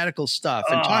pretty radical stuff.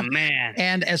 Man.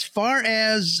 And as far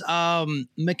as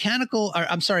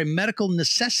medical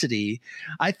necessity,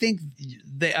 I think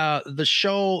the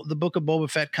show, the Book of Boba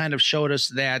Fett, kind of showed us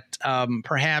that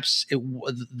perhaps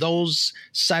those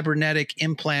cybernetic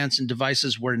implants and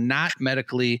devices were not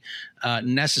medically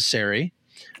necessary.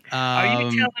 Are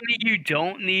you telling me you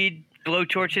don't need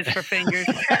blowtorches for fingers?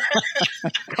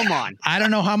 Come on. I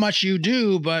don't know how much you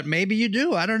do, but maybe you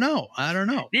do. I don't know.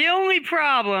 The only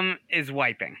problem is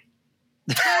wiping.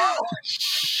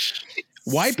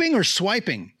 Wiping or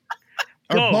swiping?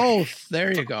 Or both.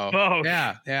 There you go. Both.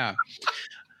 Yeah.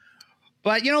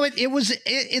 But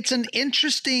it's an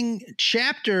interesting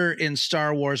chapter in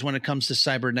Star Wars when it comes to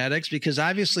cybernetics, because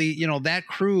obviously, that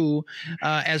crew,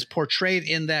 as portrayed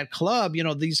in that club,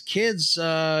 these kids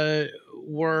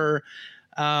were,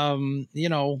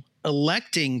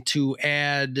 electing to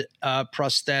add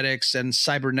prosthetics and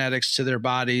cybernetics to their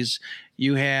bodies.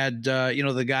 You had,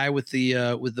 the guy with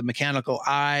the mechanical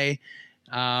eye.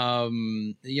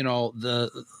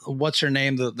 What's her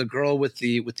name? The girl with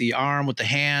the arm, with the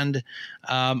hand.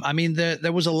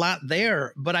 There was a lot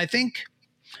there, but I think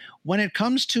when it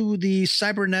comes to the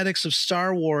cybernetics of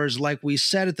Star Wars, like we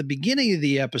said at the beginning of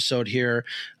the episode here,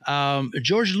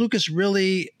 George Lucas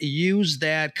really used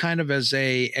that kind of as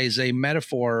a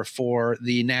metaphor for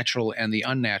the natural and the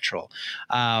unnatural.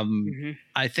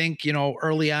 I think,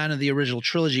 early on in the original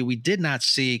trilogy, we did not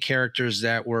see characters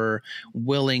that were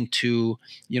willing to,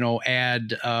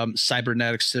 add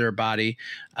cybernetics to their body.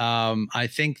 I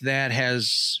think that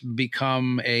has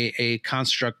become a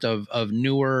construct of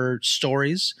newer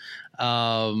stories.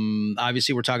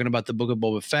 Obviously, we're talking about the Book of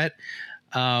Boba Fett.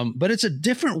 But it's a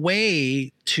different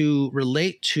way to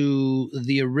relate to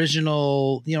the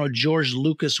original, George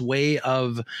Lucas way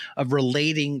of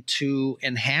relating to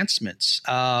enhancements.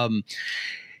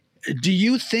 Do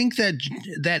you think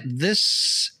that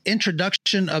this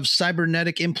introduction of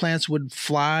cybernetic implants would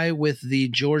fly with the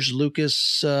George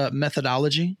Lucas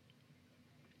methodology?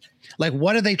 Like,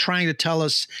 what are they trying to tell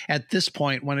us at this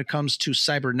point when it comes to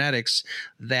cybernetics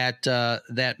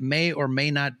that may or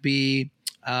may not be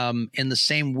in the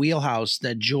same wheelhouse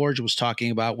that George was talking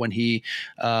about when he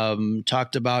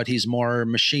talked about he's more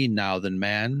machine now than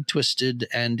man, twisted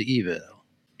and evil?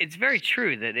 It's very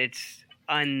true that it's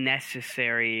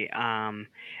unnecessary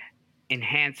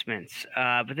enhancements.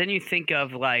 But then you think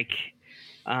of like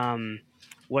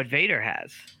what Vader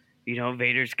has.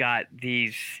 Vader's got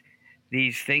these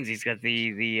things. He's got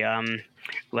the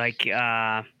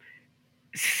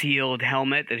sealed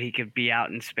helmet that he could be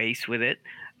out in space with it.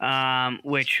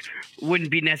 Which wouldn't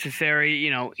be necessary,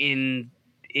 in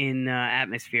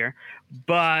atmosphere,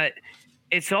 but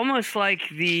it's almost like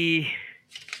the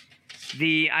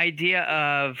idea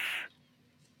of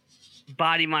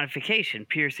body modification,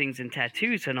 piercings and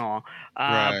tattoos and all,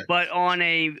 Right. but on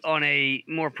a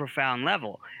more profound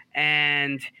level.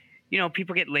 And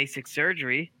people get LASIK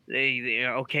surgery.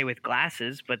 They're okay with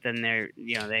glasses, but then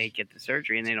they get the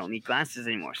surgery and they don't need glasses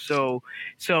anymore. So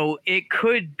it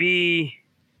could be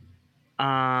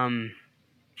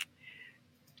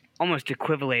almost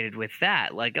equivalated with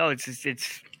that, like, it's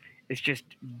just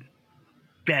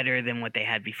better than what they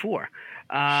had before,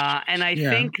 and I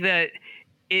think that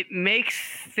it makes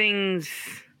things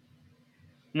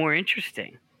more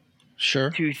interesting. Sure.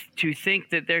 To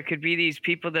think that there could be these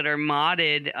people that are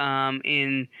modded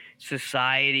in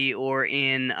society or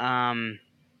in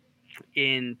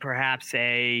perhaps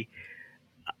a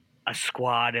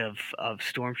squad of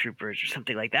stormtroopers or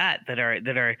something like that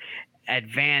are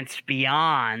advanced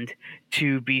beyond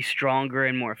to be stronger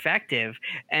and more effective,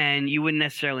 and you wouldn't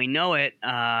necessarily know it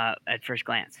at first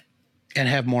glance. And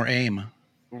have more aim.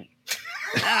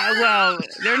 Well,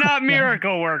 they're not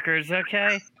miracle workers,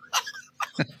 okay?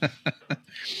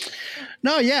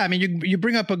 No, yeah. I mean, you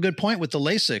bring up a good point with the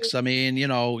LASIKs. I mean,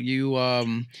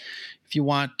 if you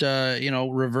want,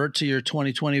 revert to your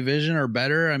 20/20 vision or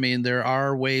better, I mean, there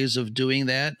are ways of doing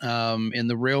that in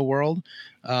the real world.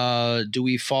 Do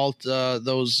we fault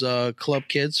those club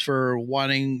kids for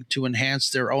wanting to enhance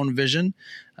their own vision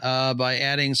by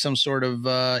adding some sort of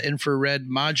infrared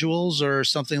modules or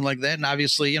something like that? And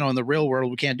obviously, in the real world,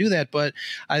 we can't do that. But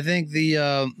I think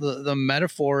the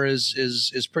metaphor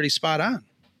is pretty spot on.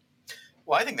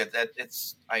 Well, I think that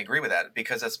I agree with that,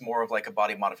 because that's more of like a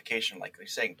body modification, like you're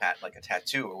saying, Pat, like a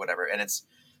tattoo or whatever. And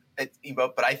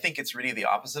but I think it's really the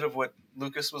opposite of what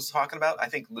Lucas was talking about. I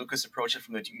think Lucas approached it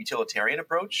from the utilitarian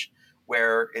approach,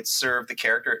 where it served the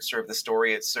character, it served the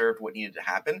story, it served what needed to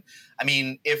happen. I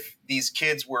mean, if these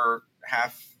kids were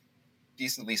half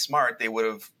decently smart, they would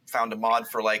have found a mod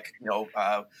for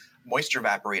moisture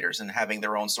evaporators and having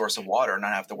their own source of water and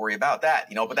not have to worry about that,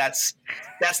 but that's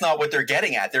not what they're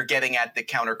getting at. They're getting at the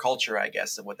counterculture, I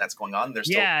guess, of what that's going on. They're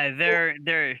still they're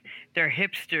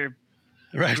hipster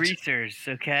greasers,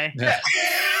 okay? Yeah.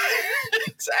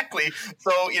 Exactly.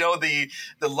 So,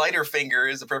 the lighter finger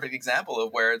is a perfect example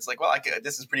of where it's like, well,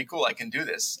 this is pretty cool. I can do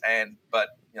this. But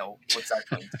what's that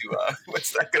going to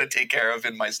what's that going to take care of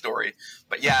in my story?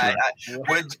 But yeah,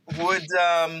 would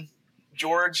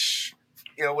George,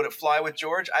 would it fly with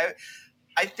George?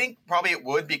 I think probably it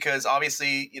would, because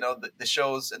obviously, the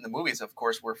shows and the movies, of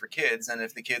course, were for kids. And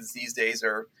if the kids these days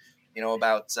are,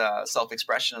 about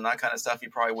self-expression and that kind of stuff, he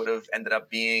probably would have ended up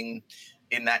being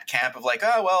in that camp of like,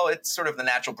 oh, well, it's sort of the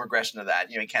natural progression of that.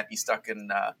 You can't be stuck in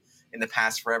the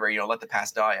past forever. Let the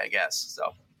past die, I guess.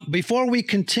 So. Before we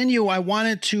continue, I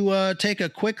wanted to take a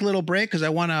quick little break because I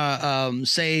want to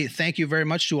say thank you very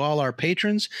much to all our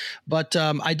patrons. But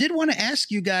I did want to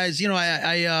ask you guys,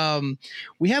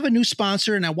 we have a new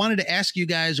sponsor, and I wanted to ask you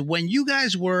guys, when you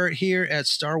guys were here at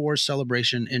Star Wars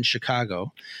Celebration in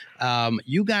Chicago,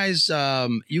 You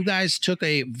guys took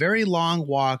a very long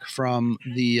walk from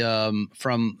the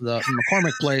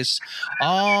McCormick place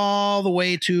all the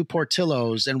way to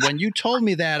Portillo's. And when you told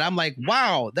me that, I'm like,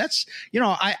 wow, that's,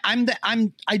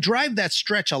 I drive that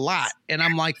stretch a lot. And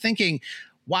I'm like thinking,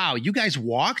 wow, you guys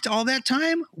walked all that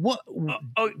time? What?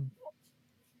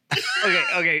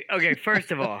 Okay.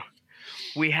 First of all,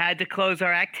 we had to close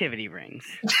our activity rings.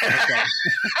 Okay.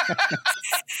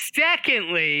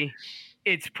 Secondly,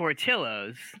 it's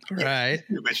Portillo's. Right.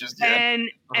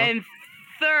 And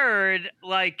third,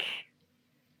 like,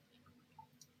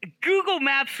 Google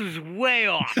Maps was way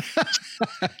off.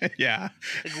 Yeah.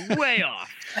 Like, way off.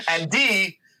 And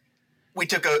D, we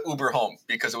took a Uber home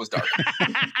because it was dark.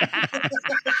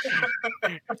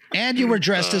 And you were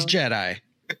dressed as Jedi.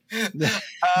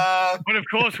 But of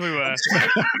course we were.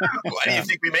 Why do you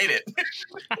think we made it?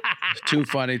 Too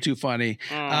funny.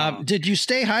 Did you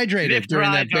stay hydrated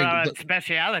during that big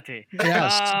speciality?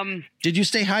 Yes. Did you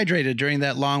stay hydrated during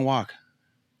that long walk?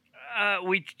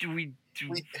 We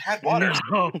had water.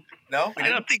 No, I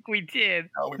don't think we did.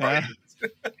 No, we probably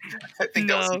didn't. I think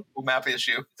that was a Google Map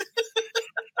issue.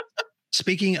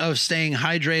 Speaking of staying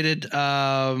hydrated,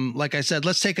 like I said,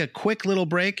 let's take a quick little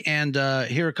break and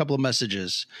hear a couple of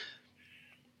messages.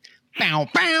 Bow,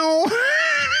 bow.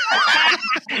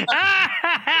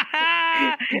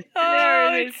 Oh,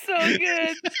 it's so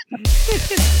good.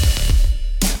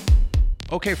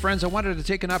 Okay, friends, I wanted to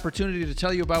take an opportunity to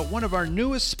tell you about one of our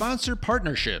newest sponsor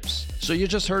partnerships. So you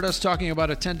just heard us talking about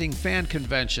attending fan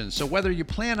conventions. So whether you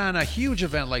plan on a huge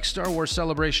event like Star Wars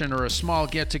Celebration or a small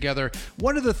get-together,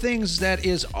 one of the things that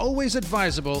is always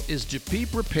advisable is to be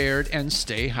prepared and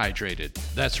stay hydrated.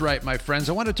 That's right, my friends.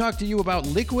 I want to talk to you about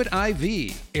Liquid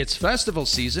IV. It's festival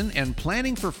season, and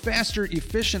planning for faster,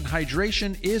 efficient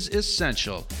hydration is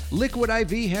essential. Liquid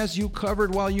IV has you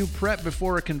covered while you prep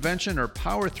before a convention or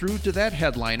power through to that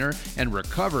headliner and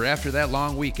recover after that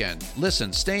long weekend.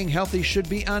 Listen, staying healthy should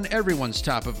be on everyone's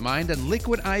top of mind, and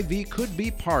Liquid IV could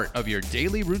be part of your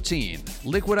daily routine.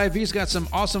 Liquid IV's got some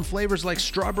awesome flavors like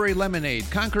strawberry lemonade,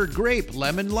 Concord grape,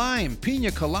 lemon lime, pina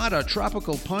colada,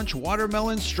 tropical punch,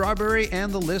 watermelon, strawberry,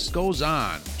 and the list goes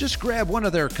on. Just grab one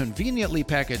of their conveniently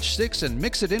packaged sticks and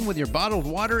mix it in with your bottled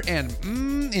water and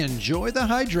enjoy the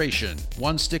hydration.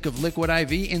 One stick of Liquid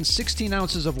IV in 16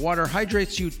 ounces of water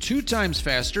hydrates you 2 times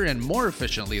faster and more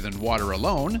efficiently than water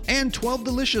alone, and 12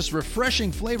 delicious,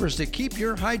 refreshing flavors to keep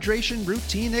your hydration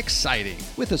routine exciting,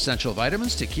 with essential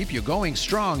vitamins to keep you going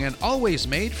strong and always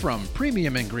made from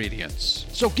premium ingredients.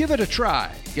 So give it a try.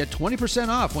 Get 20%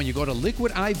 off when you go to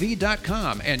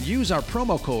liquidiv.com and use our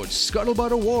promo code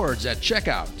ScuttlebuttAwards at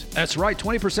checkout. That's right,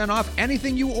 20% off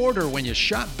anything you order when you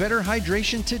shop Better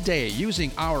Hydration today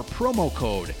using our promo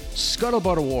code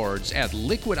ScuttlebuttAwards at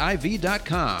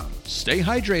liquidiv.com. Stay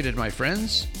hydrated, my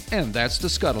friends. And that's the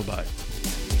Scuttlebutt.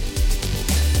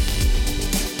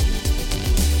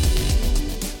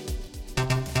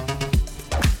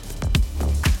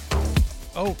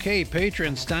 Okay,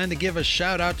 patrons, time to give a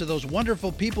shout out to those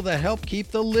wonderful people that help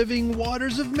keep the living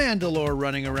waters of Mandalore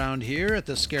running around here at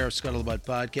the Scarif Scuttlebutt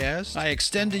podcast. I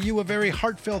extend to you a very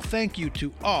heartfelt thank you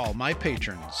to all my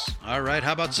patrons. All right,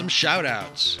 how about some shout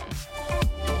outs?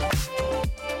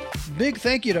 Big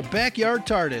thank you to Backyard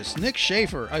TARDIS, Nick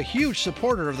Schaefer, a huge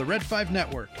supporter of the Red 5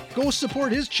 Network. Go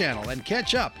support his channel and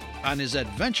catch up on his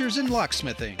adventures in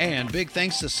locksmithing. And big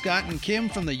thanks to Scott and Kim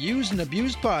from the Used and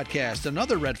Abused podcast,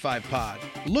 another Red 5 pod.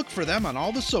 Look for them on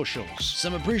all the socials.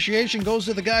 Some appreciation goes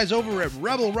to the guys over at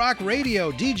Rebel Rock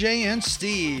Radio, DJ and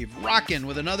Steve, rockin'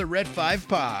 with another Red 5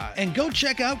 pod. And go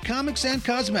check out Comics and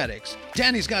Cosmetics.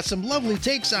 Danny's got some lovely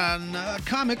takes on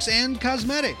comics and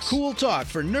cosmetics. Cool talk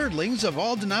for nerdlings of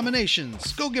all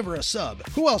denominations. Go give her a sub.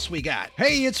 Who else we got?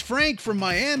 Hey, it's Frank from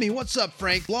Miami. What's up,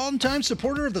 Frank? Longtime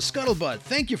supporter of the Scuttlebutt.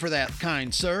 Thank you for that,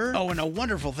 kind sir. Oh, and a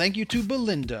wonderful thank you to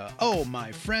Belinda. Oh,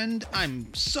 my friend, I'm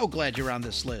so glad you're on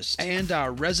this list. And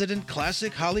our resident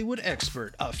classic Hollywood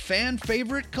expert, a fan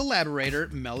favorite collaborator,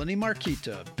 Melanie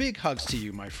Marquita. Big hugs to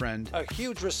you, my friend. A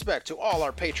huge respect to all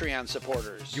our Patreon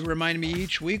supporters. You remind me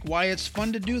each week why it's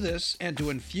fun to do this and to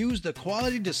infuse the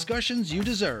quality discussions you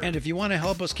deserve. And if you want to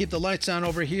help us keep the lights on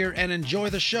over here and enjoy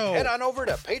the show, head on over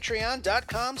to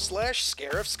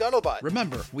patreon.com/ScarifScuttlebutt.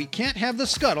 Remember, we can't have the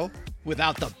scuttle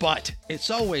without the butt. It's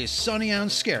always sunny on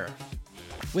Scarif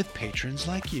with patrons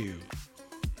like you.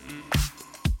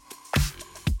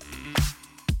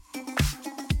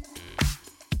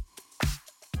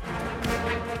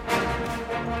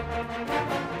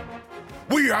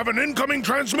 We have an incoming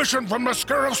transmission from the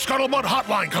Scarif Scuttlebutt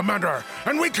hotline, Commander,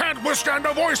 and we can't withstand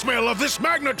a voicemail of this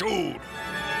magnitude.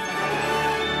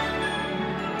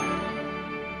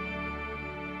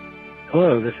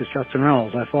 Hello, this is Justin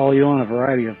Reynolds. I follow you on a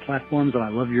variety of platforms, and I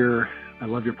love your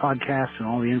podcast and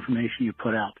all the information you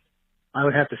put out. I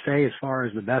would have to say, as far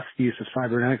as the best use of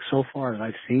cybernetics so far that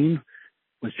I've seen,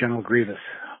 was General Grievous.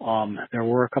 There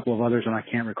were a couple of others, and I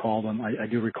can't recall them. I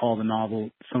do recall the novel,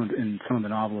 some of the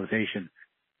novelization,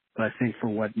 but I think for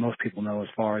what most people know as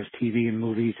far as TV and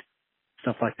movies,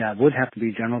 stuff like that, would have to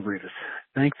be General Grievous.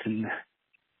 Thanks, and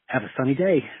have a sunny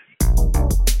day.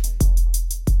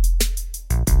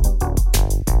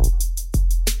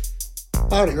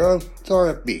 Howdy, bro. It's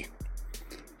RFB.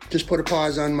 Just put a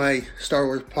pause on my Star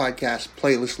Wars podcast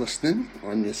playlist listening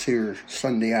on this here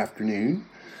Sunday afternoon.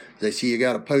 As I see you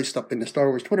got a post up in the Star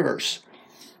Wars Twitterverse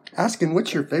asking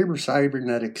what's your favorite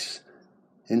cybernetics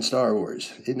in Star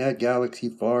Wars in that galaxy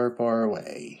far, far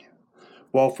away.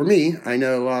 Well, for me, I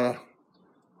know a lot of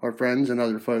our friends and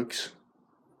other folks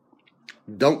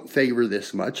don't favor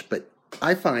this much, but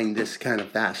I find this kind of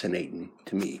fascinating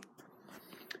to me,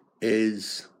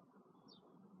 is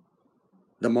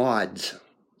the mods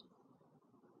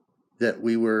that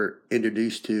we were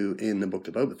introduced to in the Book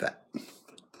of Boba Fett.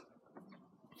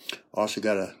 Also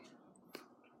got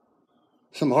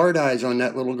some hard eyes on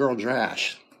that little girl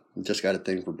Drash. Just got a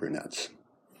thing for brunettes.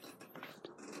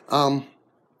 To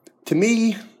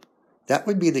me, that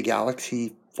would be the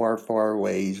galaxy far, far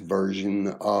away's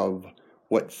version of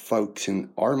what folks in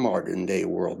our modern day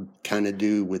world kind of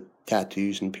do with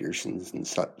tattoos and piercings and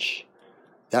such.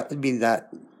 That would be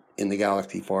that in the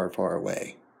galaxy far, far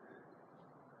away.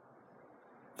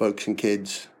 Folks and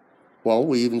kids, well,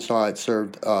 we even saw it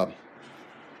served a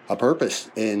purpose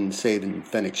in saving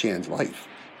Fennec Shan's life.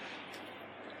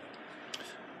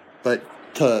 But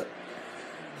to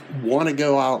want to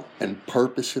go out and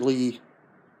purposely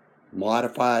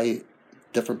modify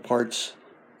different parts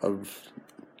of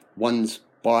one's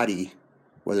body,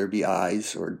 whether it be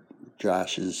eyes or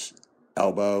Josh's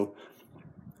elbow,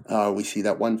 we see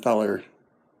that one feller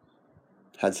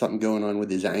had something going on with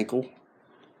his ankle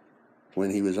when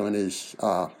he was on his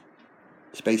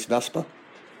Space Vespa.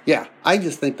 Yeah, I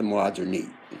just think the mods are neat.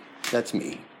 That's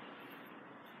me.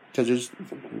 Because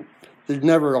there's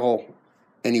never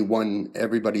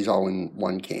everybody's all in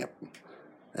one camp.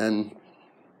 And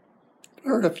I've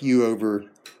heard a few over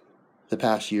the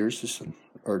past years,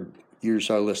 or years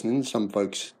so listening. Some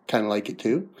folks kind of like it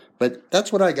too. But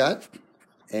that's what I got.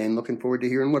 And looking forward to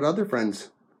hearing what other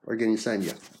friends are going to send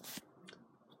you.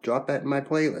 Drop that in my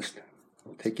playlist.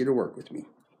 I'll take you to work with me.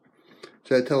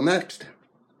 So until next,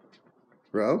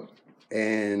 Ro,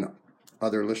 and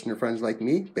other listener friends like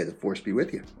me, may the force be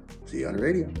with you. See you on the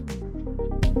radio.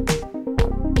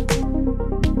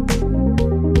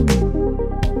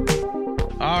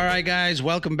 All right, guys,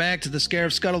 welcome back to the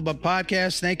Scarif Scuttlebutt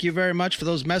podcast. Thank you very much for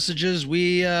those messages.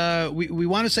 We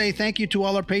want to say thank you to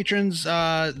all our patrons.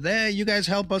 You guys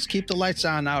help us keep the lights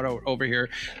on out over here.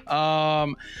 I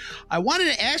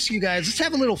wanted to ask you guys, let's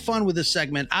have a little fun with this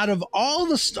segment. Out of all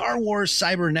the Star Wars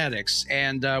cybernetics,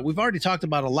 and we've already talked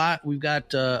about a lot, we've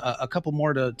got a couple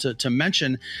more to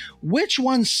mention. Which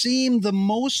one seemed the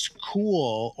most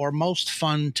cool or most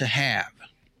fun to have?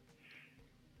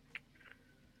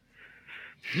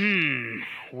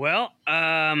 Well,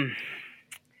 I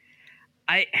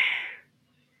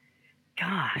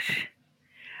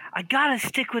gotta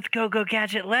stick with Go-Go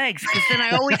Gadget Legs, because then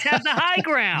I always have the high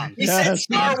ground. He said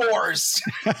Star Wars.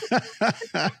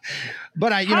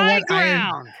 But high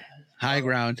ground. High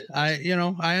ground.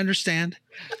 I understand.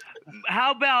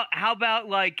 How about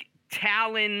like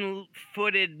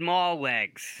talon-footed Maul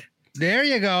legs? There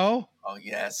you go. Oh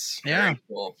yes. Yeah. Very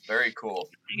cool. Very cool.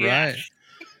 Yes. Right.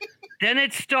 Then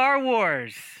it's Star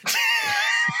Wars.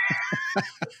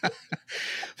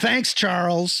 Thanks,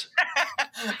 Charles.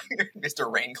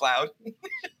 Mr. Raincloud.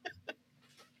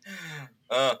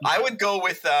 I would go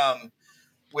with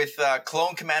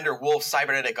Clone Commander Wolf's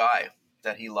cybernetic eye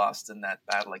that he lost in that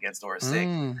battle against Aura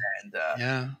Singh,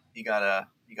 and he got a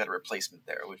replacement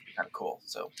there, which would be kind of cool.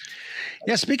 So,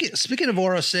 yeah. Speaking of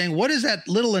Aura Singh, what is that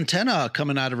little antenna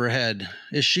coming out of her head?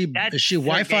 Is she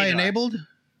Wi-Fi enabled?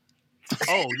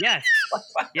 Oh, yes.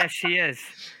 Yes, she is.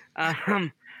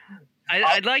 I'd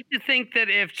like to think that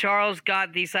if Charles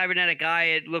got the cybernetic eye,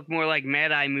 it looked more like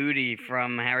Mad-Eye Moody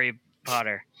from Harry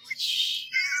Potter.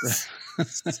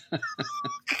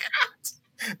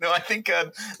 No, I think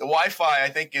the Wi-Fi,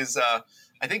 is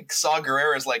I think Saw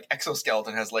Gerrera's like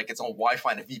exoskeleton has like its own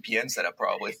Wi-Fi and a VPN setup,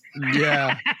 probably.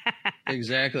 Yeah,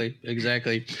 exactly.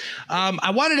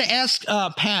 I wanted to ask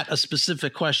Pat a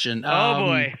specific question. Oh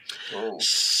boy.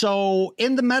 So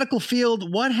in the medical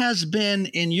field, what has been,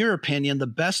 in your opinion, the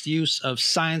best use of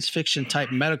science fiction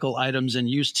type medical items in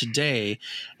use today?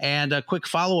 And a quick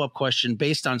follow-up question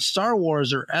based on Star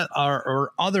Wars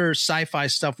or other sci-fi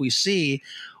stuff we see,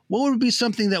 what would be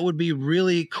something that would be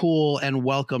really cool and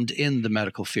welcomed in the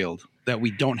medical field that we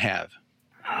don't have?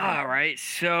 All right.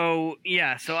 So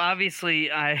obviously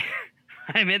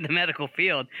I'm in the medical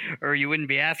field, or you wouldn't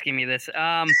be asking me this.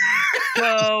 So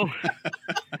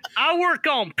I work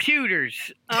on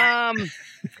computers.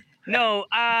 No,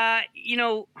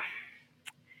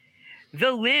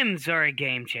 the limbs are a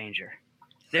game changer.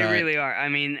 They really are. I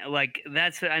mean, like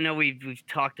I know we've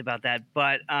talked about that,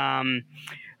 but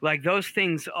like those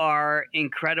things are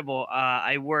incredible.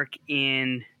 I work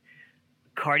in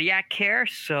cardiac care,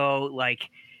 so like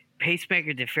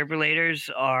pacemaker defibrillators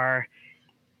are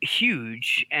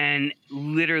huge and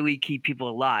literally keep people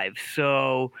alive.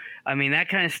 So, I mean, that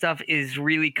kind of stuff is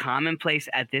really commonplace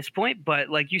at this point. But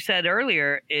like you said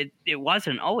earlier, it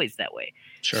wasn't always that way.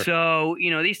 Sure. So,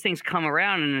 these things come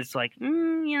around and it's like,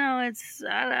 it's,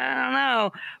 I don't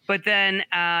know. But then,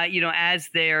 as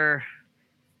they're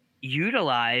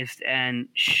utilized and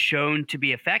shown to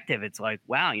be effective, it's like,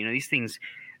 wow, these things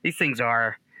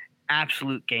are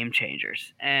absolute game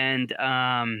changers. And,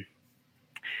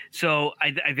 so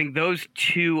I think those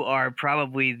two are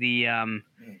probably the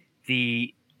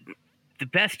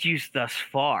best use thus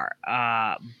far.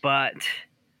 But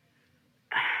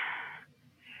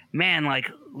man, like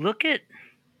look at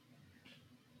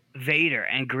Vader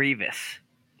and Grievous.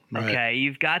 Right. Okay,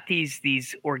 you've got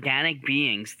these organic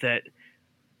beings that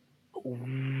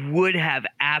would have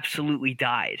absolutely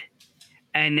died.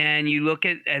 And then you look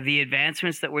at the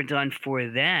advancements that were done for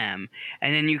them,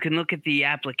 and then you can look at the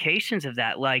applications of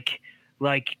that, like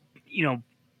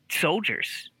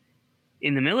soldiers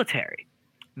in the military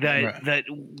that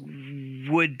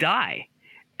would die.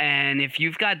 And if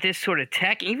you've got this sort of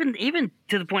tech, even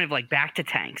to the point of like back to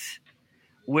tanks,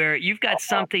 where you've got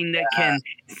something that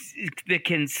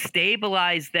can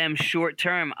stabilize them short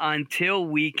term until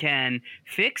we can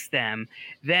fix them,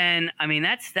 then I mean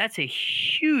that's a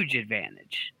huge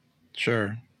advantage.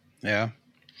 Sure. Yeah.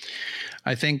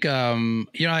 I think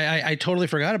I totally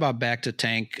forgot about back to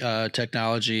tank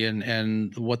technology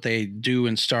and what they do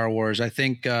in Star Wars. I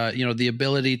think the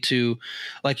ability to,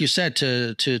 like you said,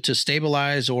 to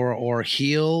stabilize or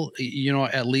heal,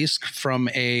 at least from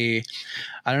a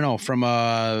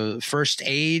first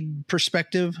aid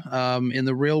perspective in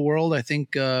the real world, I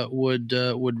think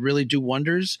would really do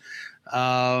wonders.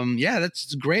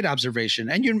 That's a great observation.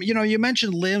 And you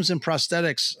mentioned limbs and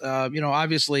prosthetics.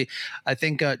 Obviously, I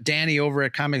think Danny over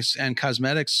at Comics and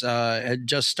Cosmetics had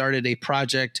just started a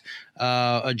project,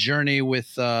 a journey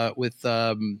with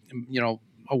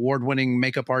award-winning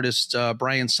makeup artist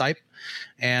Brian Sipe.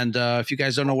 And if you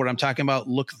guys don't know what I'm talking about,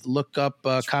 look up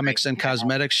Comics and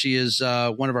Cosmetics. She is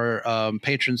one of our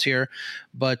patrons here.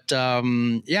 But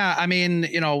talking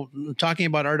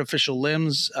about artificial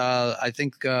limbs, I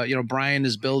think Brian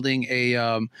is building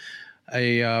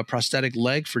a prosthetic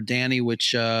leg for Danny,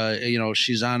 which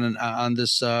she's on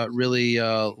this really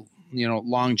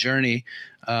long journey.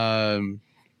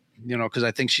 Because I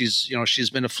think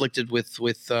she's been afflicted with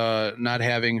not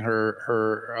having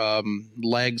her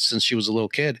legs since she was a little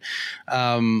kid.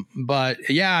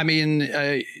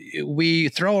 We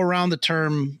throw around the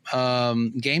term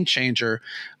game changer,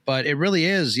 but it really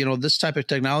is. This type of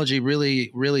technology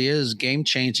really is game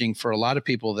changing for a lot of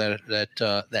people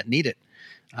that need it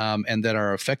and that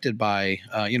are affected by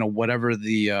whatever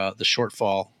the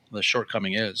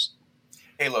shortcoming is.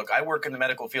 Hey, look, I work in the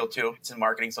medical field too. It's in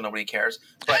marketing, so nobody cares.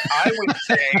 But I would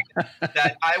say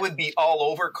that I would be all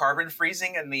over carbon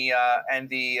freezing and the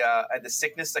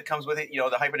sickness that comes with it.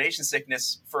 The hibernation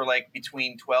sickness for like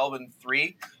between 12 and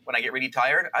 3 when I get really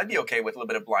tired. I'd be okay with a little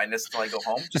bit of blindness until I go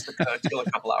home, just to kill a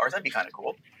couple hours. That'd be kind of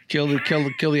cool. Kill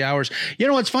the hours.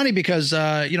 It's funny because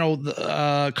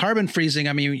carbon freezing.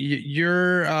 I mean,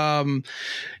 you're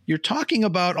talking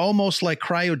about almost like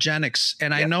cryogenics,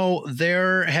 and I know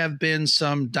there have been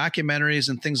some documentaries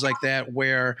and things like that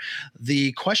where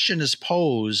the question is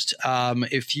posed: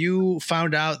 if you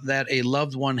found out that a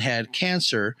loved one had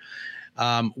cancer,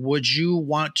 would you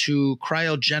want to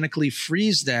cryogenically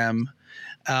freeze them?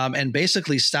 And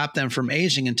basically stop them from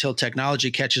aging until technology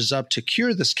catches up to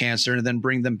cure this cancer and then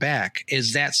bring them back.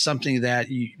 Is that something that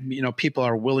people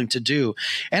are willing to do?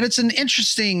 And it's an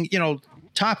interesting,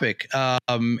 topic.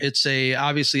 It's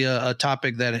obviously a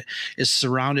topic that is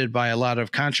surrounded by a lot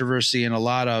of controversy and a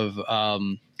lot of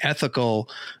ethical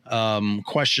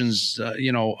questions,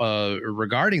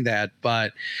 regarding that.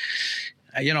 But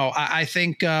I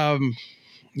think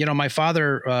my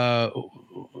father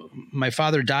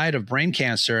died of brain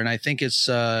cancer, and I think it's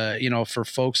for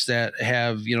folks that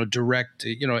have direct,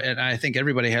 and I think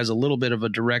everybody has a little bit of a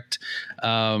direct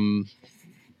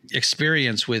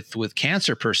experience with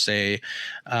cancer per se,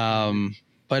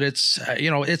 but it's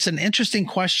it's an interesting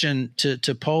question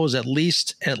to pose, at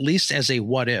least as a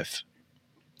what if.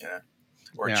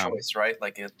 Or a choice, right?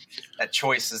 Like that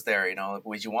choice is there.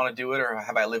 Would you want to do it, or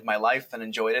have I lived my life and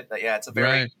enjoyed it? But it's a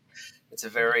very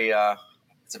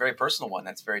personal one.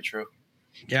 That's very true.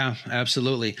 Yeah,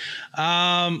 absolutely.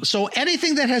 So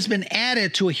anything that has been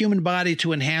added to a human body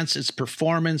to enhance its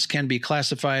performance can be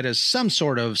classified as some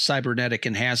sort of cybernetic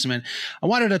enhancement. I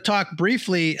wanted to talk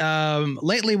briefly.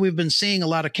 Lately, we've been seeing a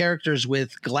lot of characters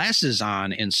with glasses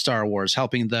on in Star Wars,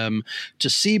 helping them to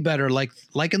see better, like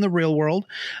in the real world.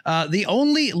 The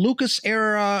only Lucas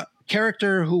era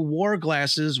character who wore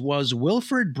glasses was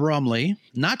Wilfred Brumley,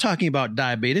 not talking about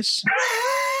diabetes.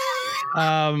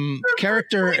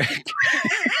 Character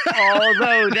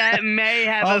although that may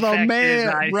have affected his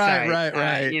eyesight,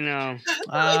 right.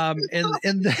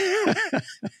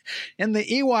 In the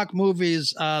Ewok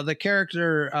movies, the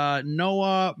character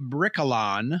Noah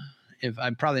Brickalon, if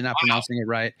I'm probably not pronouncing it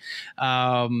right,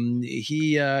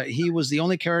 he was the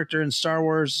only character in Star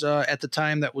Wars at the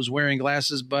time that was wearing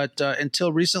glasses. But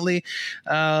until recently,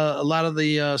 a lot of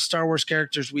the Star Wars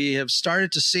characters we have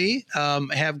started to see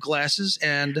have glasses,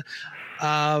 and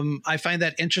I find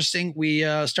that interesting. We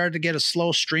started to get a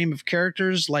slow stream of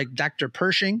characters like Dr.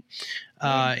 Pershing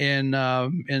in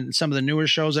some of the newer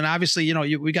shows, and obviously,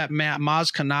 we got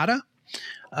Maz Kanata.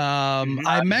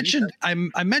 I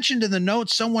mentioned in the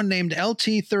notes someone named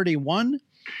LT-31,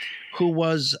 who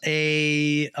was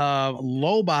a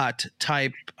Lobot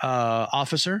type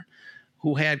officer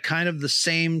who had kind of the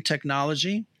same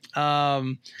technology.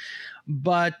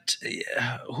 But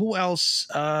who else?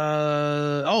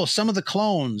 Some of the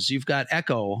clones. You've got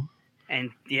Echo.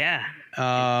 And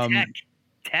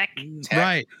Tech.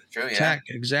 Right. True, yeah. Tech.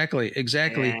 Exactly.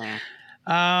 Yeah.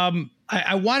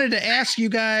 I wanted to ask you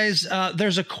guys,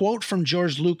 there's a quote from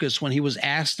George Lucas when he was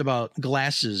asked about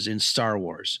glasses in Star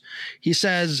Wars. He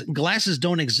says, glasses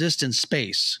don't exist in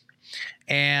space.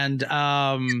 And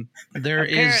there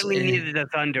apparently needed us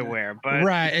underwear, but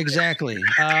right, exactly.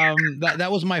 That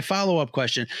was my follow-up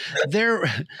question. There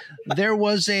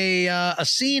was a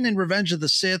scene in Revenge of the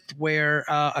Sith where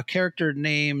a character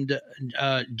named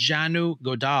Janu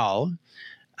Godal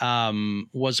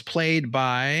was played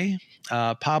by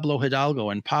Pablo Hidalgo,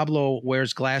 and Pablo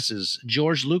wears glasses.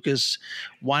 George Lucas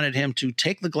wanted him to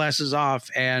take the glasses off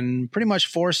and pretty much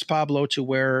forced Pablo to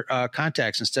wear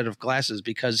contacts instead of glasses,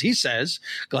 because he says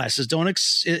glasses don't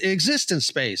exist in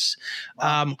space.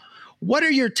 Wow. What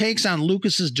are your takes on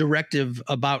Lucas's directive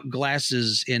about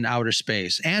glasses in outer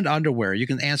space and underwear? You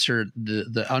can answer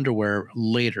the underwear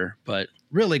later, but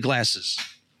really glasses.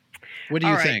 What do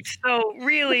you think? So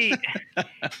really,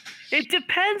 it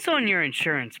depends on your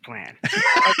insurance plan.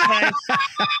 Okay?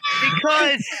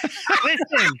 Because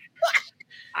listen,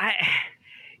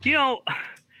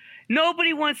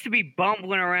 nobody wants to be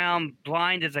bumbling around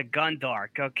blind as a gun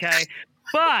dart. Okay,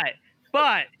 but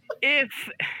if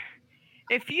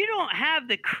you don't have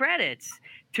the credits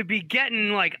to be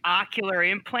getting like ocular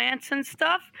implants and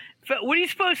stuff, what are you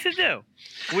supposed to do?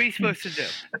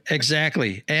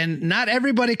 Exactly. And not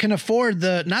everybody can afford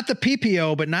not the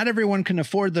PPO, but not everyone can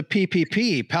afford the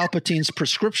PPP, Palpatine's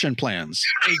prescription plans.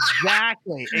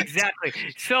 Exactly.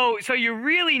 So you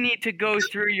really need to go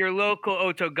through your local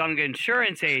Otogunga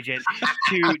insurance agent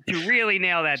to really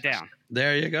nail that down.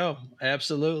 There you go.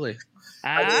 Absolutely.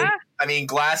 I mean,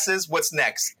 glasses, what's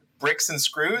next? Bricks and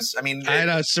screws? I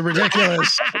know, it's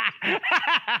ridiculous.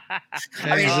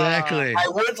 Exactly. I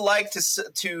would like to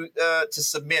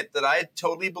submit that I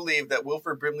totally believe that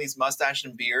Wilford Brimley's mustache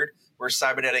and beard were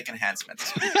cybernetic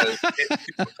enhancements.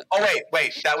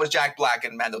 Wait, that was Jack Black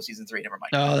in Mando season 3. Never mind.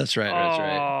 Oh, that's right.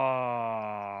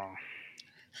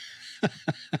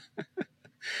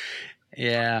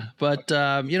 Yeah, but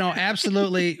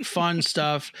absolutely fun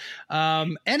stuff.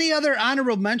 Any other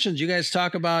honorable mentions? You guys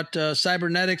talk about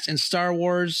cybernetics in Star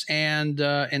Wars and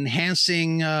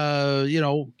enhancing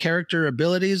character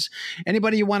abilities.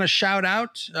 Anybody you want to shout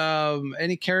out?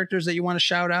 Any characters that you want to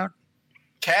shout out?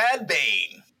 Cad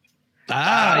Bane.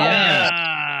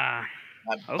 Yeah.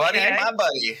 My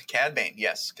buddy, Cad Bane,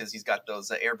 yes, because he's got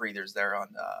those air breathers there on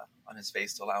his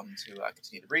face to allow him to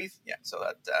continue to breathe. Yeah, so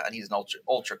that and he's an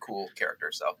ultra cool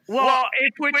character. So, well,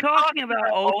 if we're talking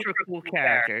about ultra cool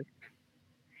characters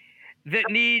that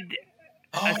need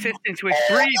assistance with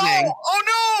breathing.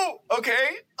 Oh no! Okay.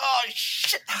 Oh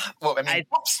shit. Well, I mean,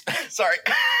 whoops. Sorry.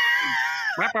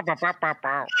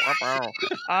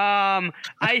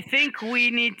 I think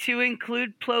we need to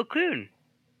include Plo Koon.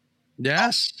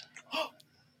 Yes.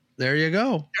 There you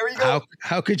go. There you go.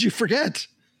 How could you forget?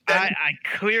 I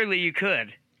clearly you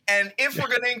could. And if we're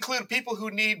going to include people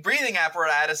who need breathing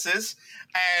apparatuses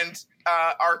and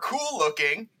are cool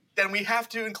looking, then we have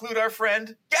to include our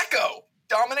friend Gecko,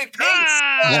 Dominic Pace.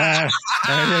 Yes.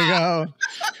 There you go.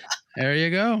 There you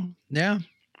go. Yeah.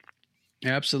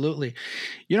 Absolutely.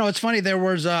 You know, it's funny. There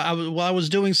was while I was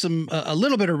doing a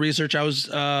little bit of research,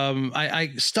 I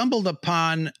stumbled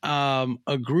upon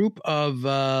a group of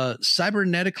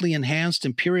cybernetically enhanced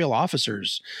Imperial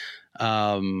officers,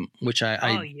 which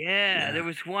there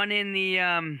was one in the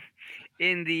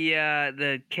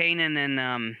Kanan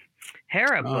and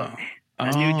Hera book,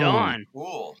 New Dawn.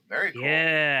 Cool, very cool.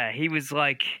 Yeah, he was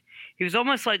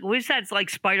almost like who's that like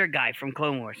spider guy from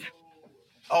Clone Wars?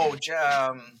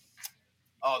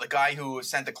 The guy who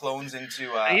sent the clones into.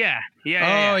 Yeah.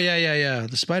 The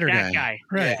spider guy.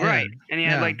 Right. And he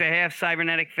had like the half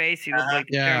cybernetic face. He looked like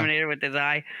the Terminator with his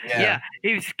eye. Yeah.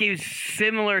 He was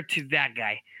similar to that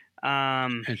guy.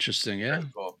 Interesting. Yeah.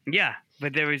 Cool. Yeah,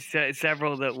 but there was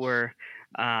several that were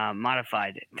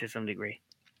modified to some degree.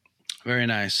 Very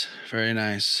nice. Very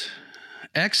nice.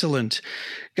 Excellent.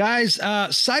 Guys,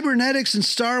 Cybernetics and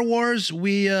Star Wars,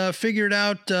 we figured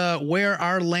out where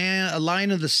our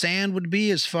line of the sand would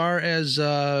be as far as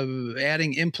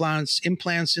adding implants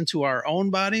into our own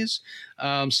bodies.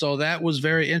 So that was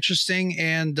very interesting.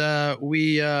 And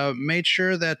we made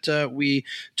sure that we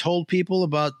told people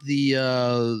about the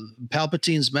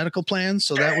Palpatine's medical plan.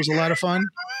 So that was a lot of fun.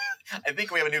 I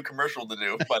think we have a new commercial to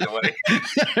do, by the way.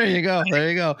 There you go.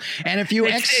 And if you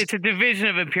it's a division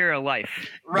of Imperial Life.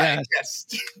 Right. Yes.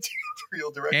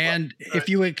 Real direct. And if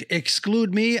you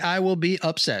exclude me, I will be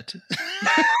upset.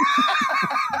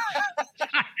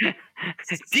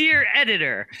 Dear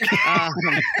editor.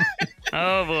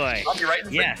 Oh boy. I'll be right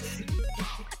in yes.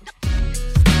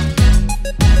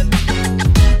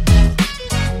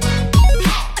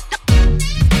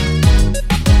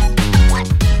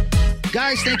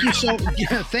 Guys,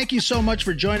 thank you so much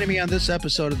for joining me on this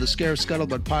episode of the Scare of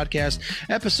Scuttlebutt podcast,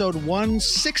 episode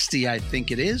 160, I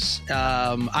think it is.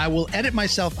 I will edit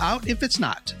myself out if it's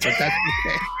not, but that's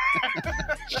okay.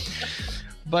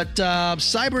 But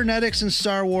Cybernetics and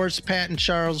Star Wars, Pat and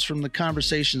Charles from the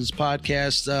Conversations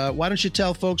podcast. Why don't you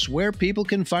tell folks where people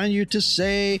can find you to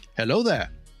say hello there?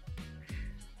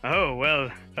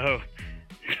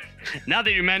 Now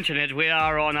that you mention it, we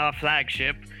are on our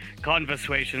flagship,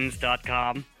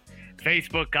 Conversations.com,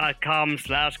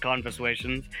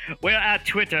 Facebook.com/Conversations. We're at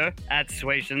Twitter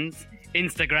 @Swations,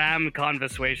 Instagram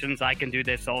Conversations. I can do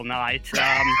this all night.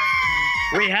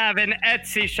 We have an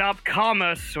Etsy shop,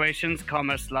 Commerce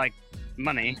commerce like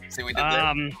money. See, we did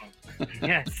that.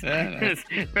 Yes,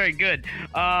 very good.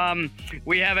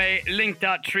 We have a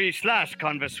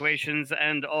link.tree/Conversations,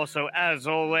 and also, as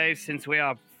always, since we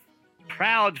are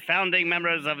proud founding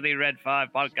members of the Red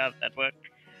 5 Podcast Network,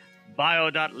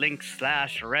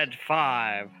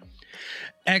 bio.link/Red5.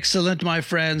 Excellent, my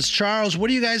friends. Charles, what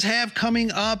do you guys have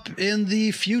coming up in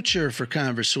the future for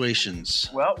Conversations?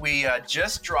 Well, we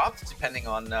just dropped, depending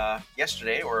on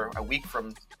yesterday or a week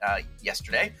from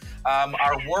yesterday,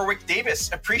 our Warwick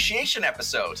Davis appreciation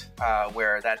episode,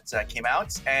 where that came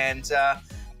out. And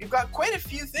we've got quite a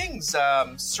few things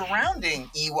surrounding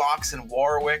Ewoks and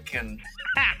Warwick, and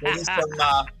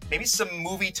maybe some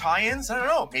movie tie-ins. I don't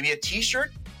know. Maybe a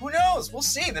T-shirt. Who knows? We'll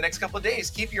see in the next couple of days.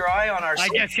 Keep your eye on our... I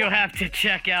guess you'll have to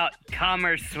check out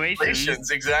Conversations.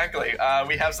 Exactly.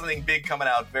 We have something big coming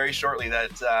out very shortly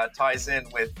that ties in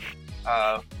with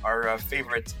our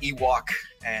favorite Ewok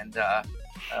and a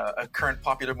current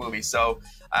popular movie. So,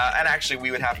 and actually,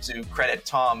 we would have to credit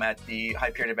Tom at the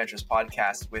Hyperion Adventures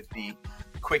podcast with the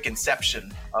quick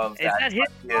inception of that. Is that his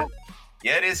fault?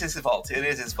 Yeah, it is his fault. It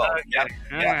is his fault. Okay.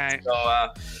 Yeah. All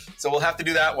right. So we'll have to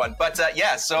do that one. But so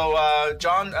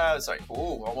John,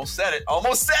 almost said it. So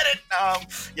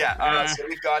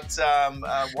we've got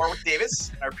Warwick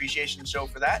Davis, our appreciation show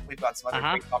for that. We've got some other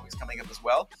great topics coming up as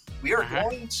well. We are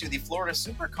going to the Florida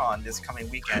SuperCon this coming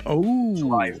weekend,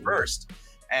 July 1st.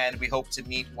 And we hope to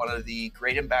meet one of the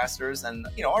great ambassadors and,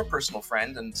 our personal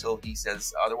friend until he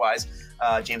says otherwise,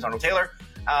 James Arnold Taylor.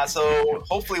 So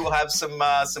hopefully we'll have some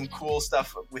cool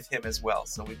stuff with him as well.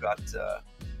 So we've got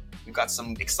we've got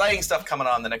some exciting stuff coming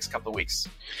on the next couple of weeks.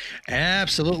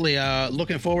 Absolutely.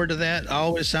 Looking forward to that.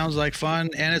 Always sounds like fun.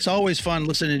 And it's always fun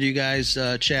listening to you guys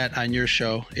chat on your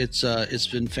show. It's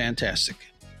been fantastic.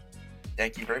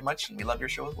 Thank you very much. And we love your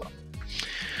show as well.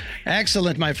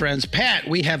 Excellent, my friends. Pat,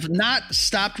 we have not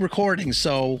stopped recording,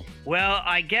 so... Well,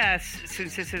 I guess,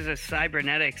 since this is a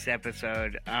Cybernetics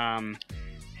episode,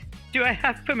 do I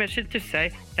have permission to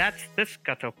say that's the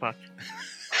scuttlebutt?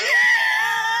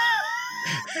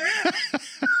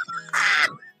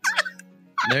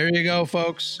 There you go,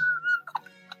 folks.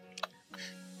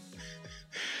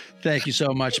 Thank you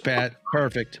so much, Pat.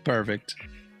 Perfect.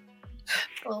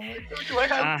 Oh my God, do I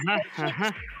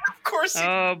have... Of course.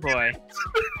 Oh boy.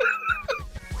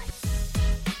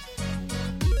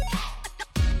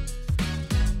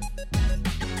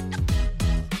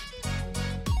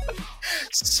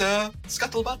 Sir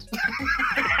Scuttlebutt.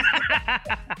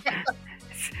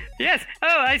 Yes.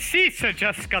 Oh, I see, Sir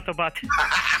Just Scuttlebutt.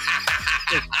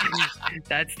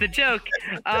 That's the joke.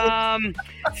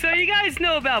 So you guys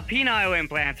know about penile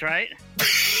implants, right?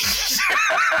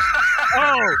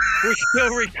 Oh, we're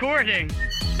still recording.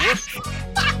 Whoops.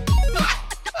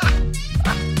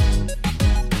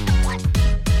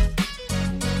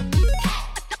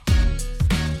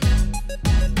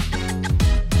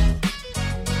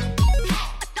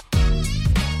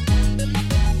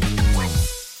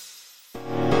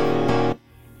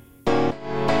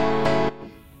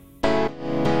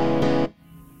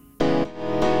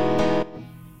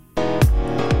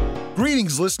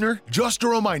 Greetings, listener. Just a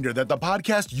reminder that the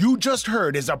podcast you just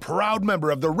heard is a proud member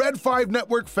of the Red 5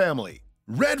 Network family.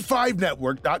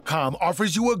 Red5Network.com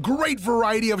offers you a great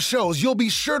variety of shows you'll be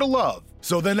sure to love.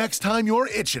 So the next time you're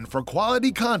itching for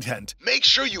quality content, make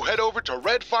sure you head over to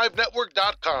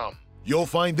Red5Network.com. You'll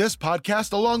find this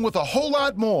podcast along with a whole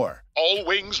lot more. All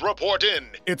wings report in.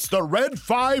 It's the Red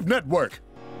 5 Network.